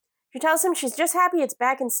it. She tells him she's just happy it's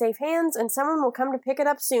back in safe hands and someone will come to pick it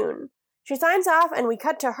up soon. She signs off and we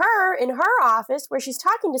cut to her in her office where she's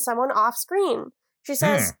talking to someone off screen. She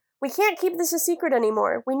says, we can't keep this a secret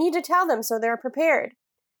anymore. We need to tell them so they're prepared.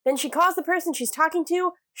 Then she calls the person she's talking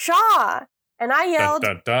to Shaw. And I yelled,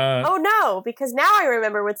 dun, dun, dun. Oh no, because now I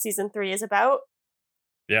remember what season 3 is about.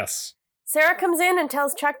 Yes. Sarah comes in and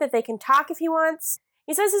tells Chuck that they can talk if he wants.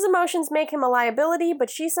 He says his emotions make him a liability, but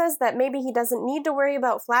she says that maybe he doesn't need to worry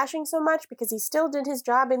about flashing so much because he still did his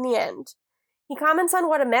job in the end. He comments on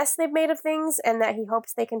what a mess they've made of things and that he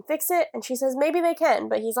hopes they can fix it, and she says maybe they can,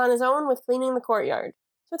 but he's on his own with cleaning the courtyard.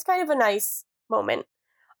 So it's kind of a nice moment.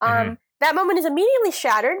 That moment is immediately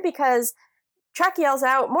shattered because Chuck yells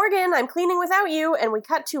out, Morgan, I'm cleaning without you, and we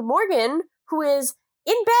cut to Morgan, who is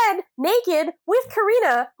in bed, naked, with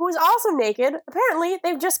Karina, who is also naked. Apparently,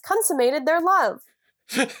 they've just consummated their love.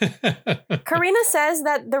 Karina says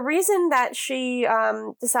that the reason that she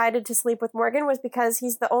decided to sleep with Morgan was because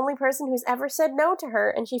he's the only person who's ever said no to her,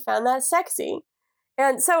 and she found that sexy.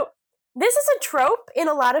 And so, this is a trope in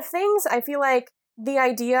a lot of things. I feel like the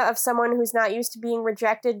idea of someone who's not used to being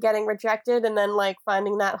rejected, getting rejected, and then, like,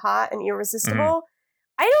 finding that hot and irresistible.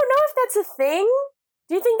 I don't know if that's a thing.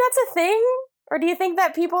 Do you think that's a thing? Or do you think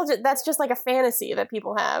that that's just like a fantasy that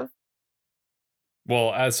people have?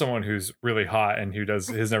 Well, as someone who's really hot and who has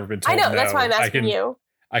never been told I know, no, that's why I'm asking you.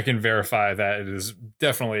 I can verify that it is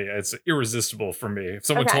definitely, it's irresistible for me. If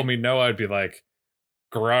someone told me no, I'd be like,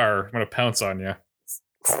 Grar, I'm going to pounce on you.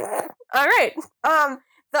 All right.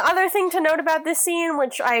 The other thing to note about this scene,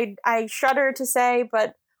 which I shudder to say,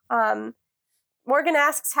 but Morgan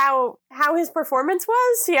asks how his performance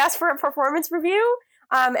was. He asked for a performance review,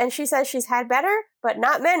 and she says she's had better, but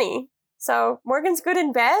not many. So Morgan's good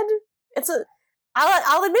in bed.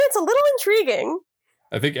 I'll admit it's a little intriguing.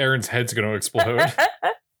 I think Aaron's head's going to explode.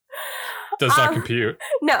 Does not compute.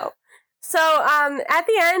 No. So at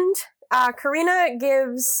the end, Karina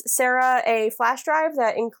gives Sarah a flash drive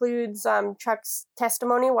that includes Chuck's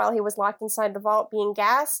testimony while he was locked inside the vault being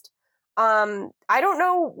gassed. I don't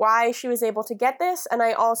know why she was able to get this, and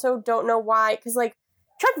I also don't know why, because, like,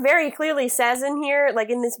 Chuck very clearly says in here, like,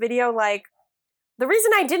 in this video, like, the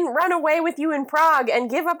reason I didn't run away with you in Prague and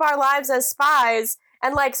give up our lives as spies,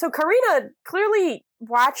 and, like, so Karina clearly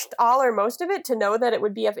watched all or most of it to know that it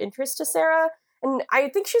would be of interest to Sarah. And I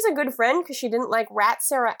think she's a good friend because she didn't like rat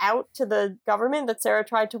Sarah out to the government that Sarah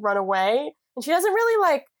tried to run away. And she doesn't really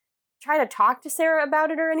like try to talk to Sarah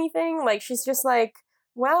about it or anything. Like, she's just like,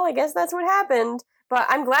 well, I guess that's what happened. But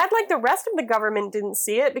I'm glad like the rest of the government didn't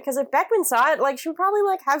see it, because if Beckman saw it, like she would probably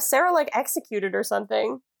like have Sarah like executed or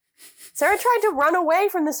something. Sarah tried to run away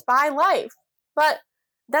from the spy life, but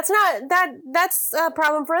that's a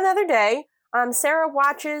problem for another day. Sarah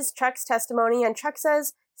watches Chuck's testimony, and Chuck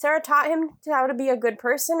says Sarah taught him how to be a good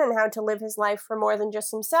person and how to live his life for more than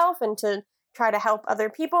just himself and to try to help other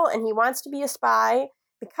people, and he wants to be a spy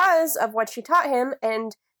because of what she taught him,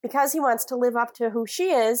 and because he wants to live up to who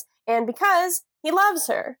she is, and because he loves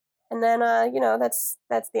her. And then, that's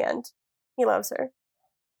the end. He loves her.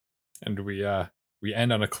 And we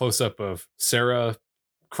end on a close-up of Sarah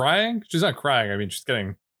crying. She's not crying. I mean, she's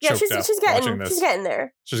getting choked up watching this. She's getting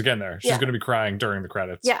there. She's getting there. She's going to be crying during the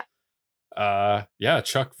credits. Yeah.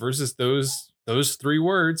 Chuck versus those three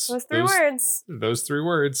words. Those three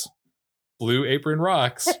words. Blue Apron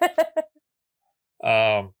rocks.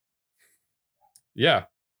 Yeah,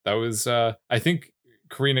 that was, I think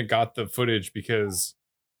Karina got the footage because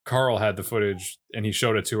Carl had the footage and he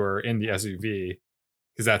showed it to her in the SUV,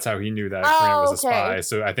 because that's how he knew that Karina was a spy.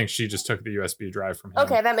 So I think she just took the USB drive from him.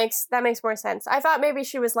 Okay, that makes more sense. I thought maybe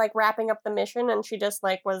she was like wrapping up the mission and she just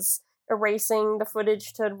like was erasing the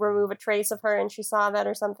footage to remove a trace of her and she saw that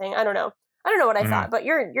or something. I don't know what I thought, but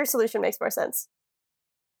your solution makes more sense.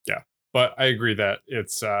 Yeah, but I agree that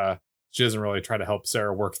it's she doesn't really try to help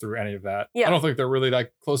Sarah work through any of that. Yeah. I don't think they're really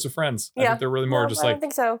that close of friends. I think they're really more just like, I don't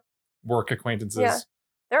think so. Work acquaintances. Yeah.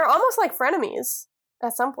 They're almost like frenemies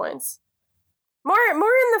at some points. More in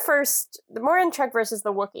Chuck versus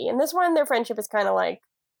the Wookiee. In this one, their friendship is kind of like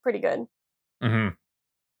pretty good. Mm-hmm.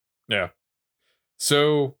 Yeah.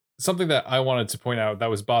 So something that I wanted to point out that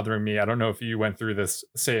was bothering me, I don't know if you went through this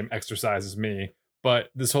same exercise as me, but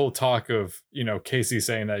this whole talk of, Casey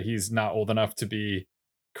saying that he's not old enough to be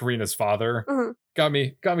Karina's father got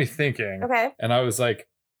me thinking. Okay. And I was like,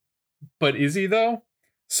 but is he though?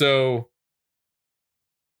 So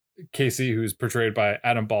Casey, who's portrayed by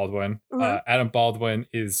Adam Baldwin, Adam Baldwin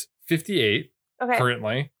is 58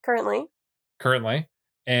 currently,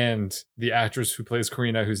 and the actress who plays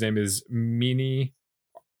Karina, whose name is Mini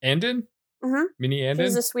Anden. Mini Anden.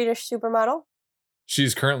 She's a Swedish supermodel.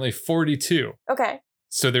 She's currently 42. Okay.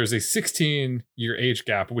 So there's a 16-year age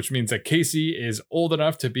gap, which means that Casey is old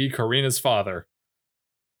enough to be Karina's father.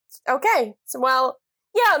 Okay. So, well,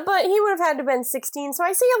 yeah, but he would have had to have been 16. So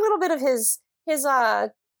I see a little bit of his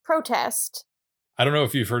protest. I don't know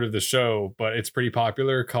if you've heard of the show, but it's pretty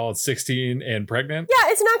popular, called 16 and Pregnant.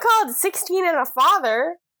 Yeah, it's not called 16 and a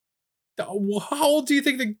Father. How old do you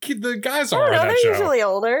think the guys are on that show? They're usually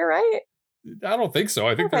older, right? I don't think so.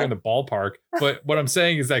 I think they're in the ballpark. But what I'm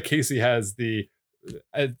saying is that Casey has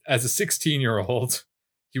as a 16-year-old,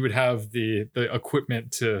 he would have the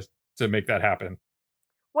equipment to make that happen.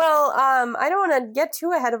 Well, I don't want to get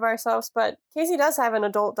too ahead of ourselves, but Casey does have an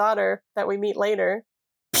adult daughter that we meet later.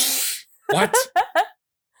 What?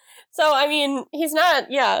 So, I mean, he's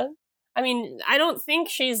not, yeah. I mean, I don't think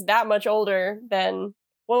she's that much older than...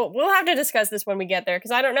 Well, we'll have to discuss this when we get there,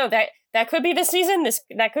 because I don't know. That could be this season.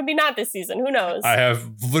 That could be not this season. Who knows? I have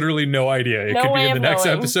literally no idea. It could be in the next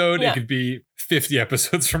episode. Yeah. It could be 50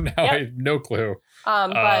 episodes from now. Yep. I have no clue.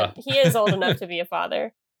 But he is old enough to be a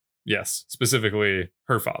father. Yes, specifically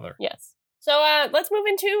her father. Yes. So let's move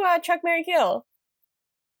into Chuck, Marry, Kill.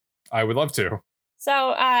 I would love to.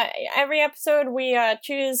 So every episode we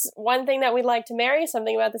choose one thing that we'd like to marry,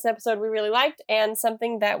 something about this episode we really liked, and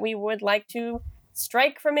something that we would like to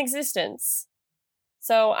strike from existence.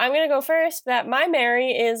 So I'm going to go first. That my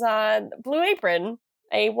marry is Blue Apron,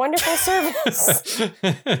 a wonderful service.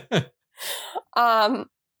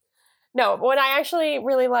 No, what I actually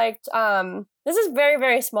really liked, this is very,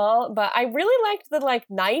 very small, but I really liked the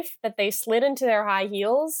knife that they slid into their high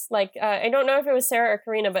heels. I don't know if it was Sarah or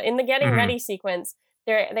Karina, but in the getting ready sequence,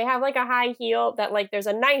 they have a high heel that there's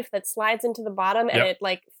a knife that slides into the bottom and it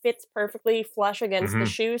fits perfectly flush against the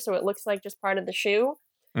shoe, so it looks like just part of the shoe.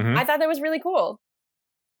 I thought that was really cool.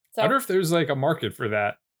 So, I wonder if there's a market for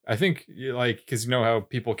that. I think because you know how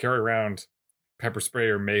people carry around pepper spray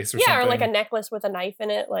or mace or something. Yeah, or a necklace with a knife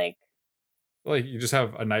in it, you just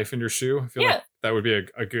have a knife in your shoe. I feel like that would be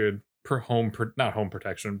a good not home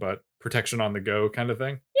protection, but protection on the go kind of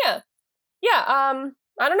thing. Yeah. Yeah.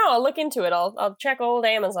 I don't know. I'll look into it. I'll check old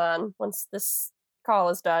Amazon once this call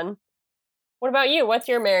is done. What about you? What's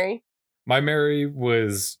your marry? My marry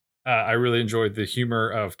was I really enjoyed the humor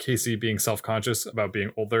of Casey being self-conscious about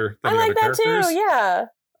being older than the other characters. I like that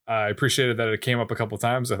too. I appreciated that it came up a couple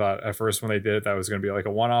times. I thought at first when they did it, that was going to be like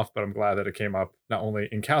a one-off, but I'm glad that it came up not only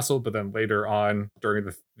in Castle, but then later on during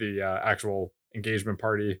the actual engagement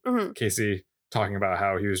party. Mhm. Casey talking about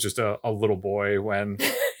how he was just a little boy when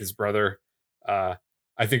his brother. I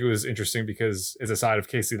think it was interesting because it's a side of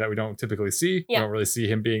Casey that we don't typically see. Yeah. We don't really see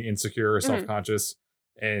him being insecure or Mhm. self-conscious.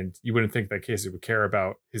 And you wouldn't think that Casey would care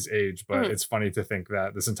about his age, but Mhm. it's funny to think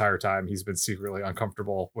that this entire time he's been secretly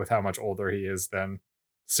uncomfortable with how much older he is than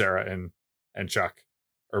Sarah and Chuck.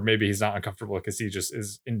 Or maybe he's not uncomfortable because he just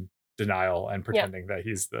is in denial and pretending that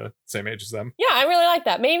he's the same age as them. Yeah, I really like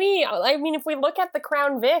that. Maybe, I mean, if we look at the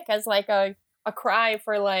Crown Vic as like a cry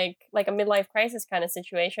for like a midlife crisis kind of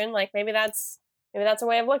situation, like maybe that's a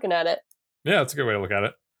way of looking at it. Yeah, that's a good way to look at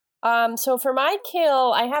it. So for my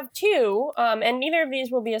kill, I have two, and neither of these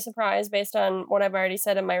will be a surprise based on what I've already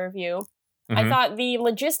said in my review. I Mhm. thought the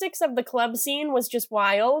logistics of the club scene was just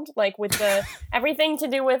wild, like with the everything to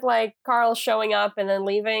do with like Carl showing up and then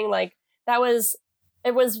leaving, like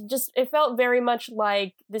it felt very much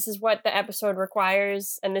like this is what the episode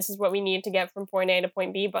requires and this is what we need to get from point A to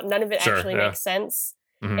point B, but none of it Sure, actually yeah. makes sense.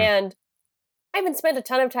 Mhm. And I haven't spent a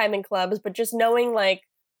ton of time in clubs, but just knowing like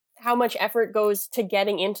how much effort goes to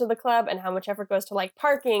getting into the club and how much effort goes to like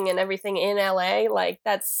parking and everything in LA, like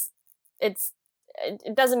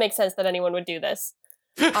it doesn't make sense that anyone would do this.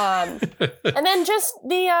 And then just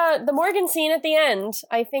the Morgan scene at the end,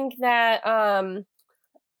 I think that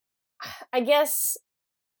I guess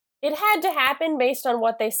it had to happen based on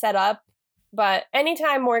what they set up, but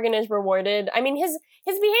anytime Morgan is rewarded, I mean his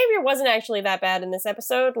behavior wasn't actually that bad in this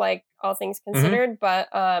episode, like all things considered, but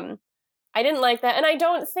I didn't like that. And I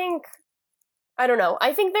don't know.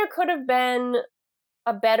 I think there could have been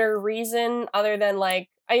a better reason other than like,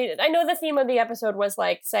 I know the theme of the episode was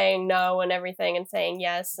like saying no and everything and saying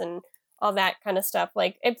yes and all that kind of stuff.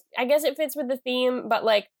 Like, I guess it fits with the theme, but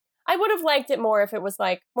like, I would have liked it more if it was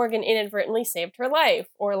like Morgan inadvertently saved her life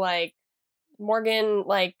or like Morgan,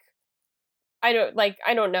 like, I don't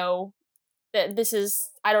know that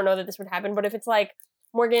I don't know that this would happen, but if it's like,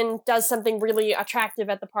 Morgan does something really attractive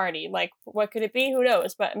at the party. Like, what could it be? Who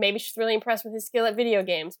knows? But maybe she's really impressed with his skill at video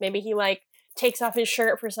games. Maybe he, like, takes off his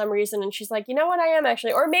shirt for some reason and she's like, you know what, I am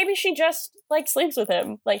actually. Or maybe she just, like, sleeps with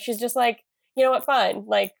him. Like, she's just like, you know what, fine.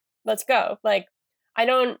 Like, let's go. Like,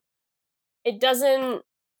 it didn't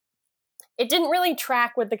really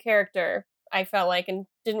track with the character, I felt like, and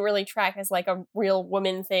didn't really track as, like, a real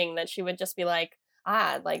woman thing that she would just be like,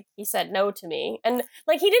 like, he said no to me. And,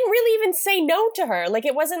 like, he didn't really even say no to her. Like,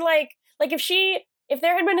 it wasn't like if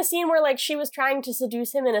there had been a scene where, like, she was trying to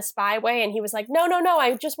seduce him in a spy way and he was like, no,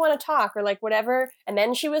 I just want to talk, or, like, whatever. And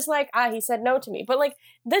then she was like, he said no to me. But, like,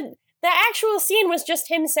 the actual scene was just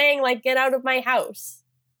him saying, like, get out of my house.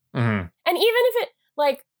 Mhm. And even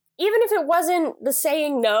if it wasn't the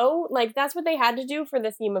saying no, like, that's what they had to do for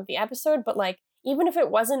the theme of the episode. But, like, even if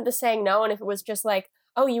it wasn't the saying no, and if it was just like,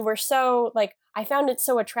 oh, you were so, like, I found it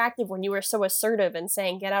so attractive when you were so assertive and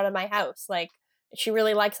saying, get out of my house. Like, she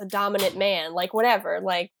really likes a dominant man, like, whatever.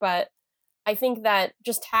 Like, but I think that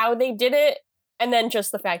just how they did it, and then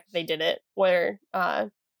just the fact that they did it, were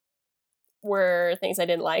things I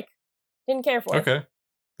didn't like. Didn't care for. Okay.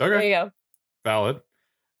 There you go. Valid.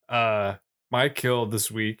 My kill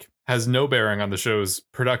this week has no bearing on the show's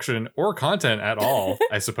production or content at all,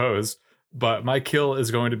 I suppose. But my kill is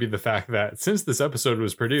going to be the fact that since this episode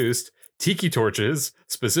was produced, tiki torches,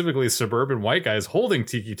 specifically suburban white guys holding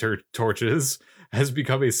tiki torches, has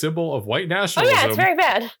become a symbol of white Oh nationalism. yeah, it's very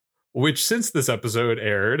bad. Which, since this episode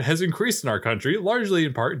aired, has increased in our country, largely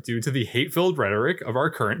in part due to the hate-filled rhetoric of our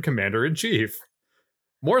current commander-in-chief.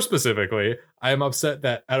 More specifically, I am upset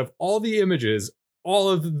that out of all the images, all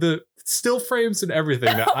of the still frames and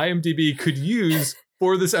everything that IMDb could use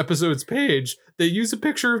for this episode's page, they use a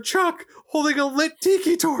picture of Chuck holding a lit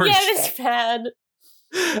tiki torch. Yeah, it's bad.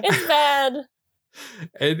 It's bad.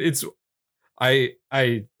 And it's, I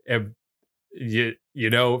am, you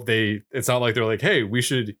know, it's not like they're like, hey,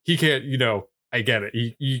 he can't, you know, I get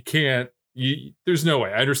it. You can't, there's no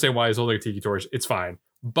way. I understand why he's holding a tiki torch. It's fine.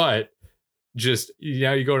 But just,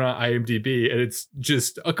 now you go to IMDb and it's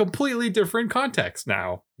just a completely different context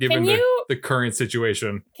now, given the current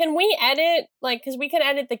situation. Can we edit, like, because we can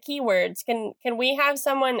edit the keywords. Can we have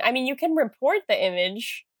someone, I mean, you can report the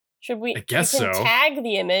image. Should we? I guess we can so. Tag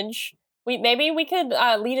the image. Maybe we could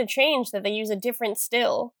lead a change that they use a different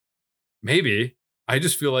still. Maybe. I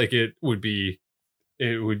just feel like it would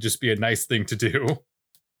just be a nice thing to do.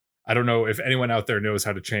 I don't know if anyone out there knows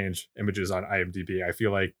how to change images on IMDb. I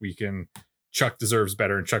feel like Chuck deserves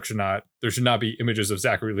better, and there should not be images of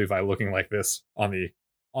Zachary Levi looking like this on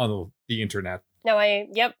the internet. No, I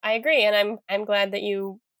agree, and I'm glad that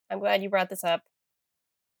you I'm glad you brought this up.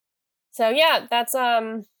 So yeah, that's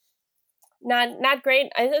not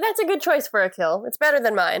great. That's a good choice for a kill. It's better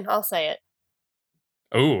than mine. I'll say it.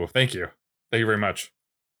 Oh, thank you. Thank you very much.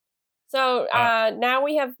 So now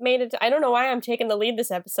we have made it. I don't know why I'm taking the lead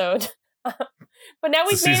this episode, but now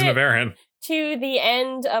we've it's the season made of it Aaron. to the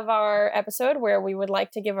end of our episode where we would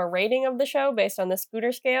like to give a rating of the show based on the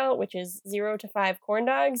Scooter scale, which is 0 to 5 corn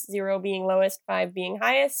dogs, 0 being lowest, 5 being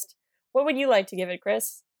highest. What would you like to give it,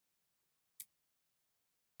 Chris?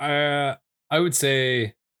 I would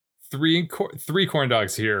say three corn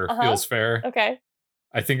dogs here feels fair. Okay.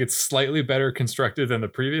 I think it's slightly better constructed than the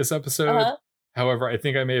previous episode. However, I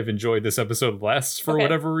think I may have enjoyed this episode less for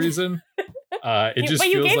whatever reason. But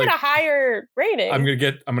you gave it a higher rating. I'm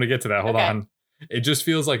gonna get to that. Hold on. It just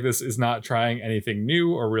feels like this is not trying anything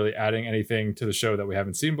new or really adding anything to the show that we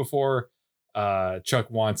haven't seen before. Chuck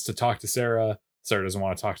wants to talk to Sarah. Sarah doesn't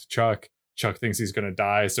want to talk to Chuck. Chuck thinks he's going to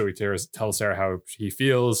die, so he tells Sarah how he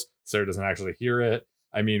feels. Sarah doesn't actually hear it.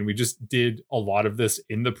 I mean, we just did a lot of this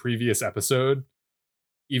in the previous episode.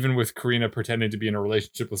 Even with Karina pretending to be in a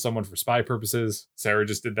relationship with someone for spy purposes. Sarah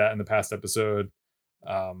just did that in the past episode.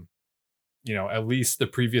 At least the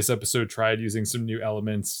previous episode tried using some new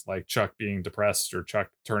elements, like Chuck being depressed or Chuck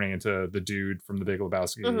turning into the dude from The Big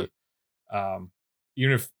Lebowski.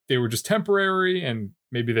 Even if they were just temporary and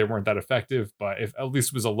maybe they weren't that effective, but if at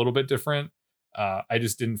least it was a little bit different, I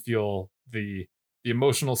just didn't feel the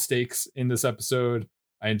emotional stakes in this episode.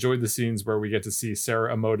 I enjoyed the scenes where we get to see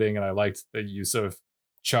Sarah emoting, and I liked the use of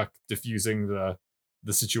Chuck diffusing the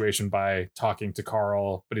situation by talking to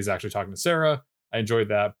Carl, but he's actually talking to Sarah. I enjoyed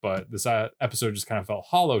that, but this episode just kind of felt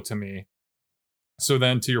hollow to me. So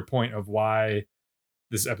then to your point of why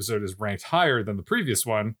this episode is ranked higher than the previous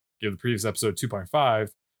one, give the previous episode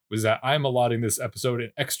 2.5, was that I'm allotting this episode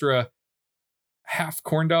an extra half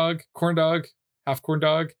corn dog, half corn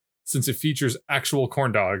dog, since it features actual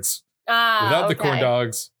corn dogs. Without the corn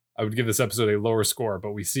dogs, I would give this episode a lower score,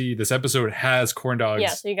 but we see this episode has corn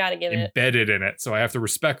dogs so you gotta give embedded in it. So I have to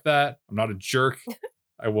respect that. I'm not a jerk.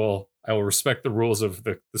 I will respect the rules of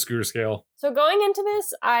the Scooter scale. So going into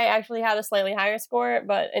this, I actually had a slightly higher score,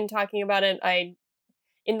 but in talking about it,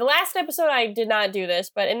 in the last episode, I did not do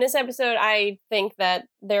this, but in this episode, I think that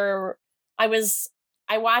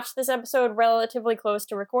I watched this episode relatively close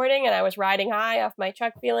to recording, and I was riding high off my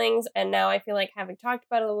Chuck feelings, and now I feel like, having talked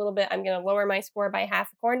about it a little bit, I'm going to lower my score by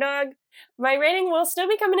half a corn dog. My rating will still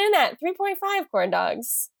be coming in at 3.5 corn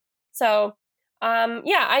dogs. So,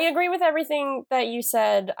 I agree with everything that you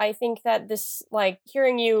said. I think that this,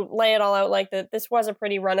 hearing you lay it all out like that, this was a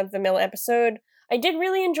pretty run-of-the-mill episode. I did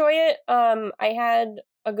really enjoy it. I had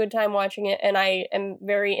a good time watching it, and I am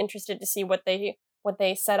very interested to see what they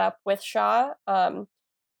set up with Shaw.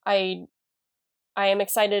 I am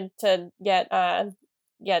excited to get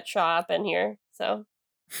Shaw up in here. So,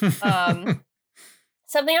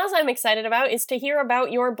 something else I'm excited about is to hear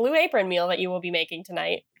about your Blue Apron meal that you will be making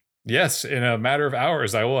tonight. Yes, in a matter of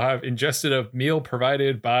hours, I will have ingested a meal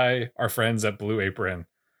provided by our friends at Blue Apron.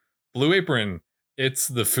 Blue Apron, it's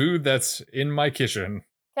the food that's in my kitchen.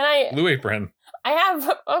 Blue Apron. I have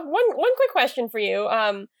one quick question for you.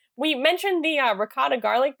 We mentioned the ricotta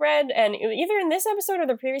garlic bread, and either in this episode or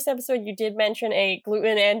the previous episode, you did mention a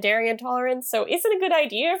gluten and dairy intolerance. So is it a good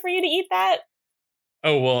idea for you to eat that?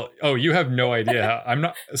 You have no idea. I'm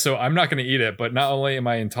not going to eat it, but not only am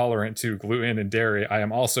I intolerant to gluten and dairy, I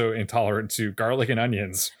am also intolerant to garlic and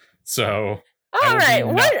onions. So all right,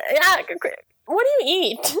 what do you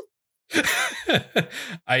eat?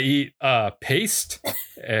 I eat paste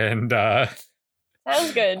and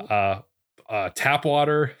sounds good. Tap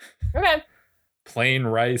water. Okay. Plain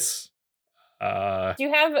rice. Do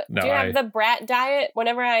you have the brat diet?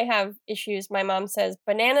 Whenever I have issues, my mom says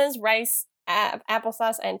bananas, rice,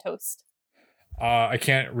 applesauce, and toast. I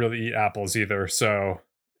can't really eat apples either,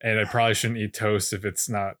 and I probably shouldn't eat toast if it's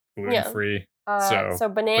not gluten free. So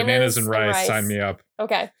bananas and rice. Sign me up.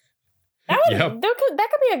 Okay. That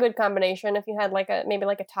could be a good combination if you had maybe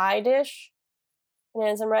a Thai dish,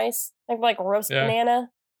 bananas and rice, like roast banana,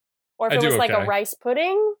 or if it was a rice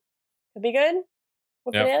pudding, could be good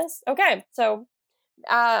with bananas. Okay, so,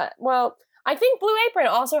 I think Blue Apron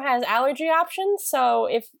also has allergy options. So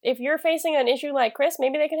if you're facing an issue like Chris,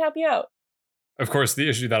 maybe they can help you out. Of course, the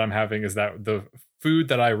issue that I'm having is that the food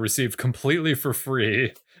that I received completely for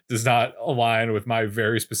free does not align with my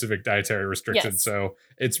very specific dietary restrictions. Yes. So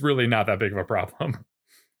it's really not that big of a problem.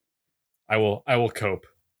 I will cope.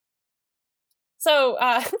 So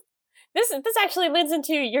this actually leads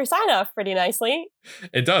into your sign off pretty nicely.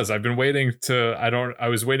 It does. I've been waiting I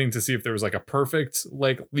was waiting to see if there was a perfect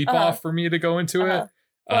leap off for me to go into it.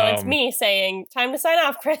 Well, it's me saying, time to sign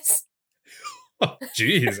off, Chris. Oh,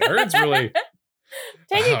 geez, Erin's really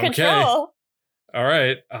taking control. All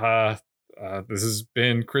right. This has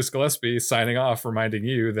been Chris Gillespie signing off, reminding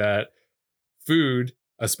you that food,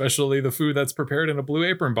 especially the food that's prepared in a Blue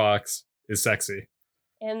Apron box, is sexy.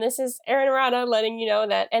 And this is Erin Arata letting you know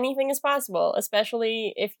that anything is possible,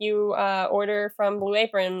 especially if you order from Blue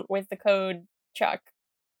Apron with the code Chuck.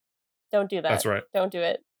 Don't do that. That's right. Don't do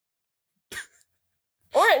it.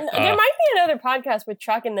 Or there might be another podcast with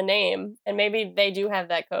Chuck in the name, and maybe they do have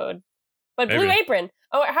that code. But maybe. Blue Apron.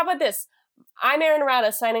 Oh, how about this? I'm Erin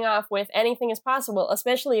Arata signing off with anything is possible,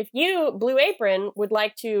 especially if you, Blue Apron, would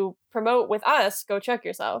like to promote with us, go Chuck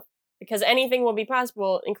yourself. Because anything will be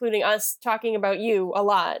possible, including us talking about you a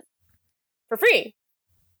lot. For free.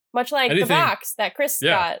 Much like the box that Chris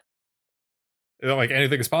got. Like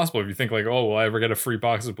anything is possible. If you think like, oh, will I ever get a free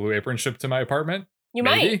box of Blue Apron shipped to my apartment? You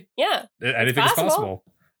might. Yeah. Anything is possible.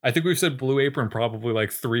 I think we've said Blue Apron probably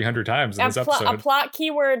like 300 times in this episode. A plot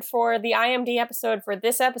keyword for the IMD episode for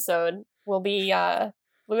this episode will be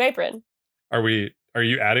Blue Apron. Are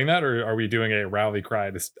you adding that, or are we doing a rally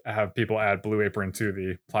cry to have people add Blue Apron to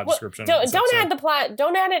the plot description? Don't add the plot.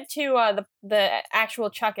 Don't add it to the actual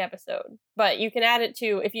Chuck episode. But you can add it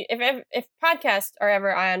to if podcasts are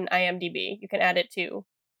ever on IMDb, you can add it to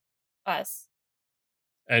us.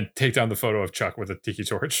 And take down the photo of Chuck with a tiki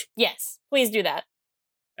torch. Yes, please do that.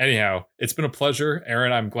 Anyhow, it's been a pleasure,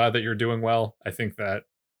 Erin. I'm glad that you're doing well. I think that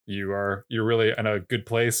you're really in a good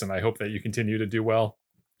place, and I hope that you continue to do well.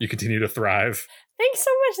 You continue to thrive. Thanks so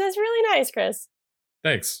much. That's really nice, Chris.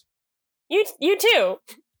 Thanks. You too.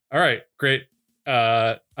 All right, great.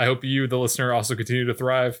 I hope you, the listener, also continue to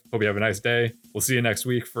thrive. Hope you have a nice day. We'll see you next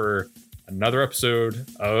week for another episode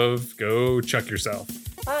of Go Chuck Yourself.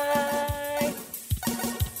 Bye.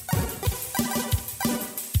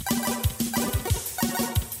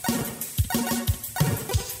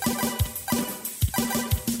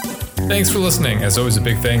 Thanks for listening. As always, a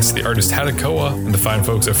big thanks to the artist Hatakoa and the fine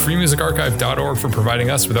folks at freemusicarchive.org for providing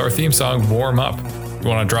us with our theme song, Warm Up. If you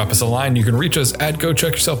want to drop us a line, you can reach us at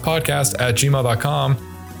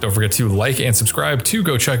gochuckyourselfpodcast@gmail.com. Don't forget to like and subscribe to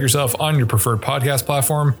Go Chuck Yourself on your preferred podcast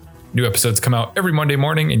platform. New episodes come out every Monday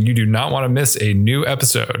morning, and you do not want to miss a new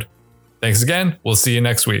episode. Thanks again. We'll see you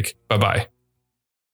next week. Bye-bye.